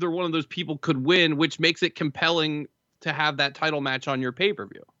that either one of those people could win, which makes it compelling to have that title match on your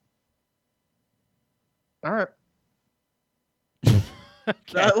pay-per-view. All right.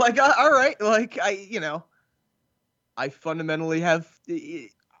 Okay. All right, I fundamentally have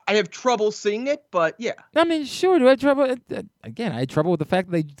trouble seeing it, but yeah. I mean, sure. Do I have trouble? Again, I had trouble with the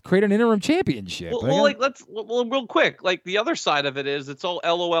fact that they create an interim championship. Real quick. Like the other side of it is it's all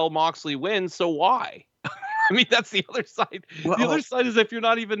LOL Moxley wins, so why? I mean, that's the other side. Well, the other side is if you're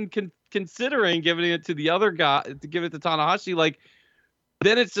not even considering giving it to the other guy, to give it to Tanahashi,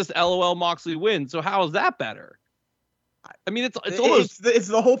 then it's just LOL Moxley wins. So how is that better? I mean, it's almost it's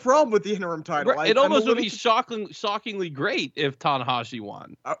the whole problem with the interim title. It almost would be shockingly great if Tanahashi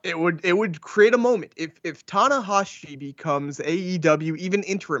won. It would create a moment if Tanahashi becomes AEW even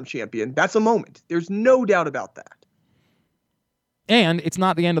interim champion. That's a moment. There's no doubt about that. And it's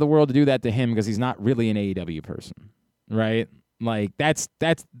not the end of the world to do that to him because he's not really an AEW person, right? Like that's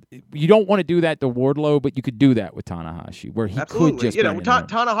you don't want to do that to Wardlow, but you could do that with Tanahashi, where he Absolutely. could just you know, bring it home.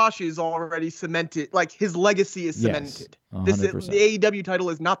 Tanahashi is already cemented. Like his legacy is Yes, cemented. 100%. The AEW title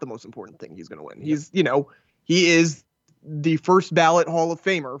is not the most important thing he's going to win. He's, you know, he is the first ballot Hall of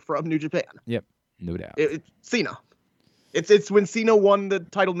Famer from New Japan. Yep, no doubt. It's Cena. It's when Cena won the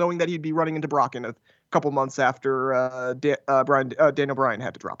title, knowing that he'd be running into Brock in a couple months after Daniel Bryan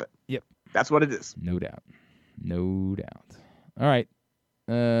had to drop it. Yep, that's what it is. No doubt. No doubt. All right.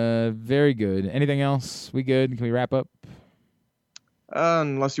 Very good. Anything else? We good? Can we wrap up?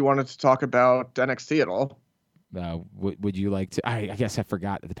 Unless you wanted to talk about NXT at all. Would you like to? I guess I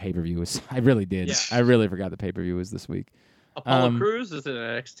forgot that the pay-per-view was. I really did. Yeah. I really forgot the pay-per-view was this week. Apollo Crews is in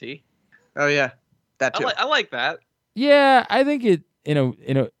NXT. Oh yeah, that too. I like that. Yeah, I think it.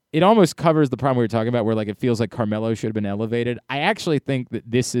 It almost covers the problem we were talking about, where like it feels like Carmelo should have been elevated. I actually think that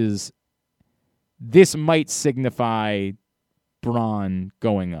this might signify Braun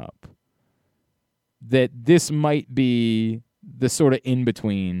going up. That this might be the sort of in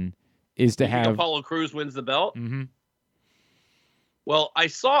between is to You think have Apollo Crews wins the belt. Mhm. Well, I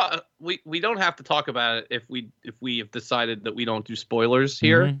saw we don't have to talk about it if we have decided that we don't do spoilers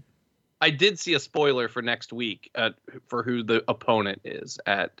here. Mhm. I did see a spoiler for next week for who the opponent is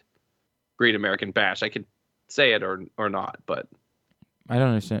at Great American Bash. I could say it or not, but I don't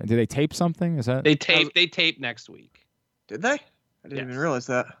understand. Did they tape something? Is that they tape next week. Did they? I didn't Yes. even realize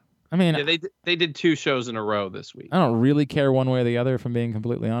that. I mean, Yeah, they did 2 shows in a row this week. I don't really care one way or the other, if I'm being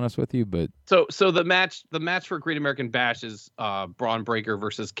completely honest with you, but So the match for Great American Bash is Braun Breaker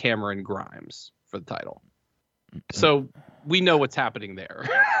versus Cameron Grimes for the title. So we know what's happening there.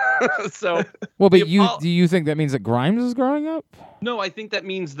 So well, but the do you think that means that Grimes is growing up? no, I think that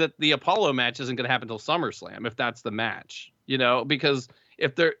means that the Apollo match isn't going to happen until SummerSlam if that's the match, you know, because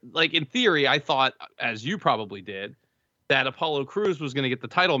if they're like in theory, I thought, as you probably did, that Apollo Crews was going to get the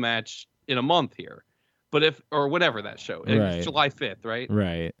title match in a month here, but or whatever that show, Right. it's July 5th, right?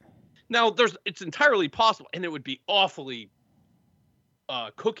 Right. Now it's entirely possible, and it would be awfully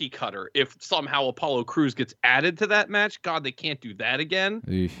cookie cutter if somehow Apollo Crews gets added to that match. God, they can't do that again,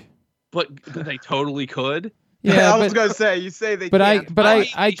 Eesh. but they totally could. Yeah, I was but, gonna say you say they. but can't.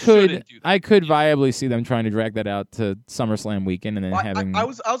 I shouldn't could do that. I could viably see them trying to drag that out to SummerSlam weekend and then having. I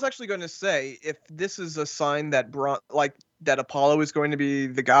was actually going to say, if this is a sign that that Apollo is going to be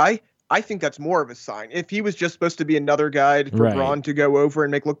the guy, I think that's more of a sign. If he was just supposed to be another guy for Right. Braun to go over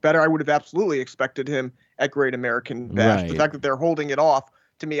and make look better, I would have absolutely expected him at Great American Bash. Right. The fact that they're holding it off,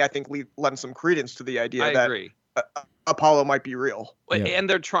 to me, I think lends some credence to the idea I that agree. Apollo might be real. Yeah. And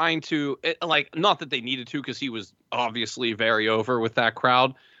they're trying to not that they needed to, because he was obviously very over with that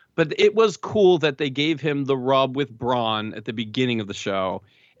crowd, but it was cool that they gave him the rub with Braun at the beginning of the show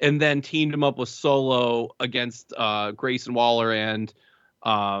and then teamed him up with Solo against Grayson Waller and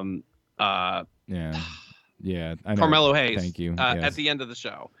yeah. Yeah. I know. Carmelo Hayes. Thank you. At Yes. the end of the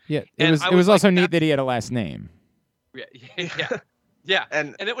show. Yeah. and It I was was also like, neat that's- that he had a last name. Yeah.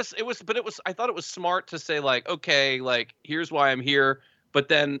 And And it was I thought it was smart to say like, okay, like here's why I'm here, but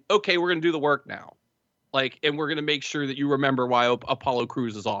then okay, we're gonna do the work now, like, and we're gonna make sure that you remember why Apollo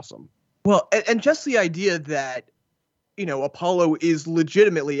Crews is awesome. well, and just the idea that, you know, Apollo is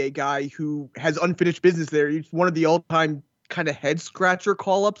legitimately a guy who has unfinished business there. He's one of the all-time kind of head scratcher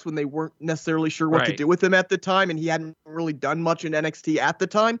call-ups when they weren't necessarily sure what to Right. do with him at the time, and he hadn't really done much in NXT at the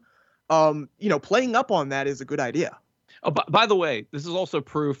time. You know, playing up on that is a good idea. Oh, by the way, this is also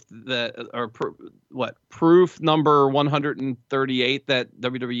proof that, proof number 138 that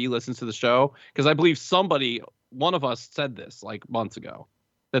WWE listens to the show, because I believe one of us said this like months ago,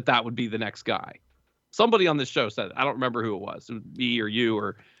 that would be the next guy. Somebody on this show said it. I don't remember who it was. It was me or you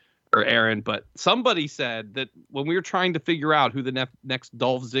or Aaron, but somebody said that when we were trying to figure out who the next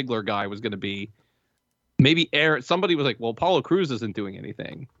Dolph Ziggler guy was going to be, maybe Aaron. Somebody was like, "Well, Apollo Crews isn't doing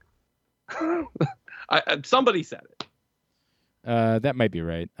anything." Somebody said it. That might be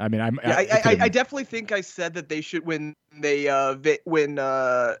right. I mean, I definitely think I said that they should, when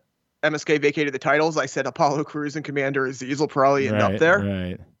MSK vacated the titles, I said Apollo Crews and Commander Aziz will probably end up there.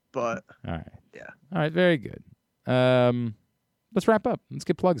 Right. But All right. Yeah. All right. Very good. Let's wrap up. Let's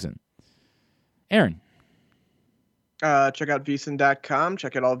get plugs in. Aaron. check out vsin.com.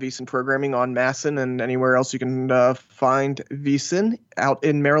 Check out all vsin programming on Masson and anywhere else you can find vsin out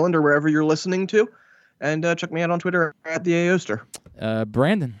in Maryland or wherever you're listening to. And check me out on Twitter at the Aoster.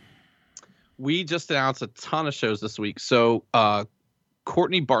 Brandon. We just announced a ton of shows this week. So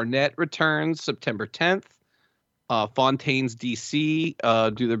Courtney Barnett returns September 10th. Fontaine's DC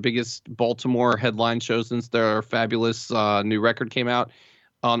do their biggest Baltimore headline show since their fabulous new record came out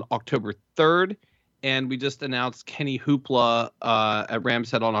on October 3rd. And we just announced Kenny Hoopla at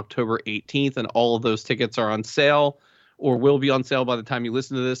Ram's Head on October 18th, and all of those tickets are on sale or will be on sale by the time you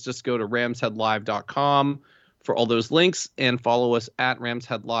listen to this. Just go to ramsheadlive.com for all those links and follow us at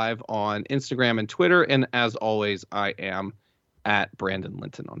ramsheadlive on Instagram and Twitter. And as always, I am at Brandon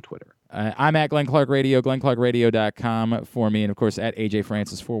Linton on Twitter. I'm at Glenn Clark Radio, glennclarkradio.com for me. And, of course, at AJ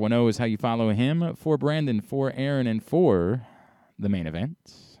Francis 410 is how you follow him. For Brandon, for Aaron, and for the main event.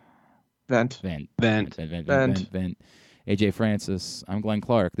 Vent. AJ Francis, I'm Glenn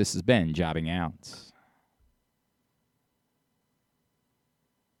Clark. This has been Jobbing Out.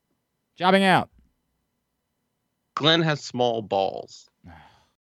 Jobbing Out. Glenn has small balls.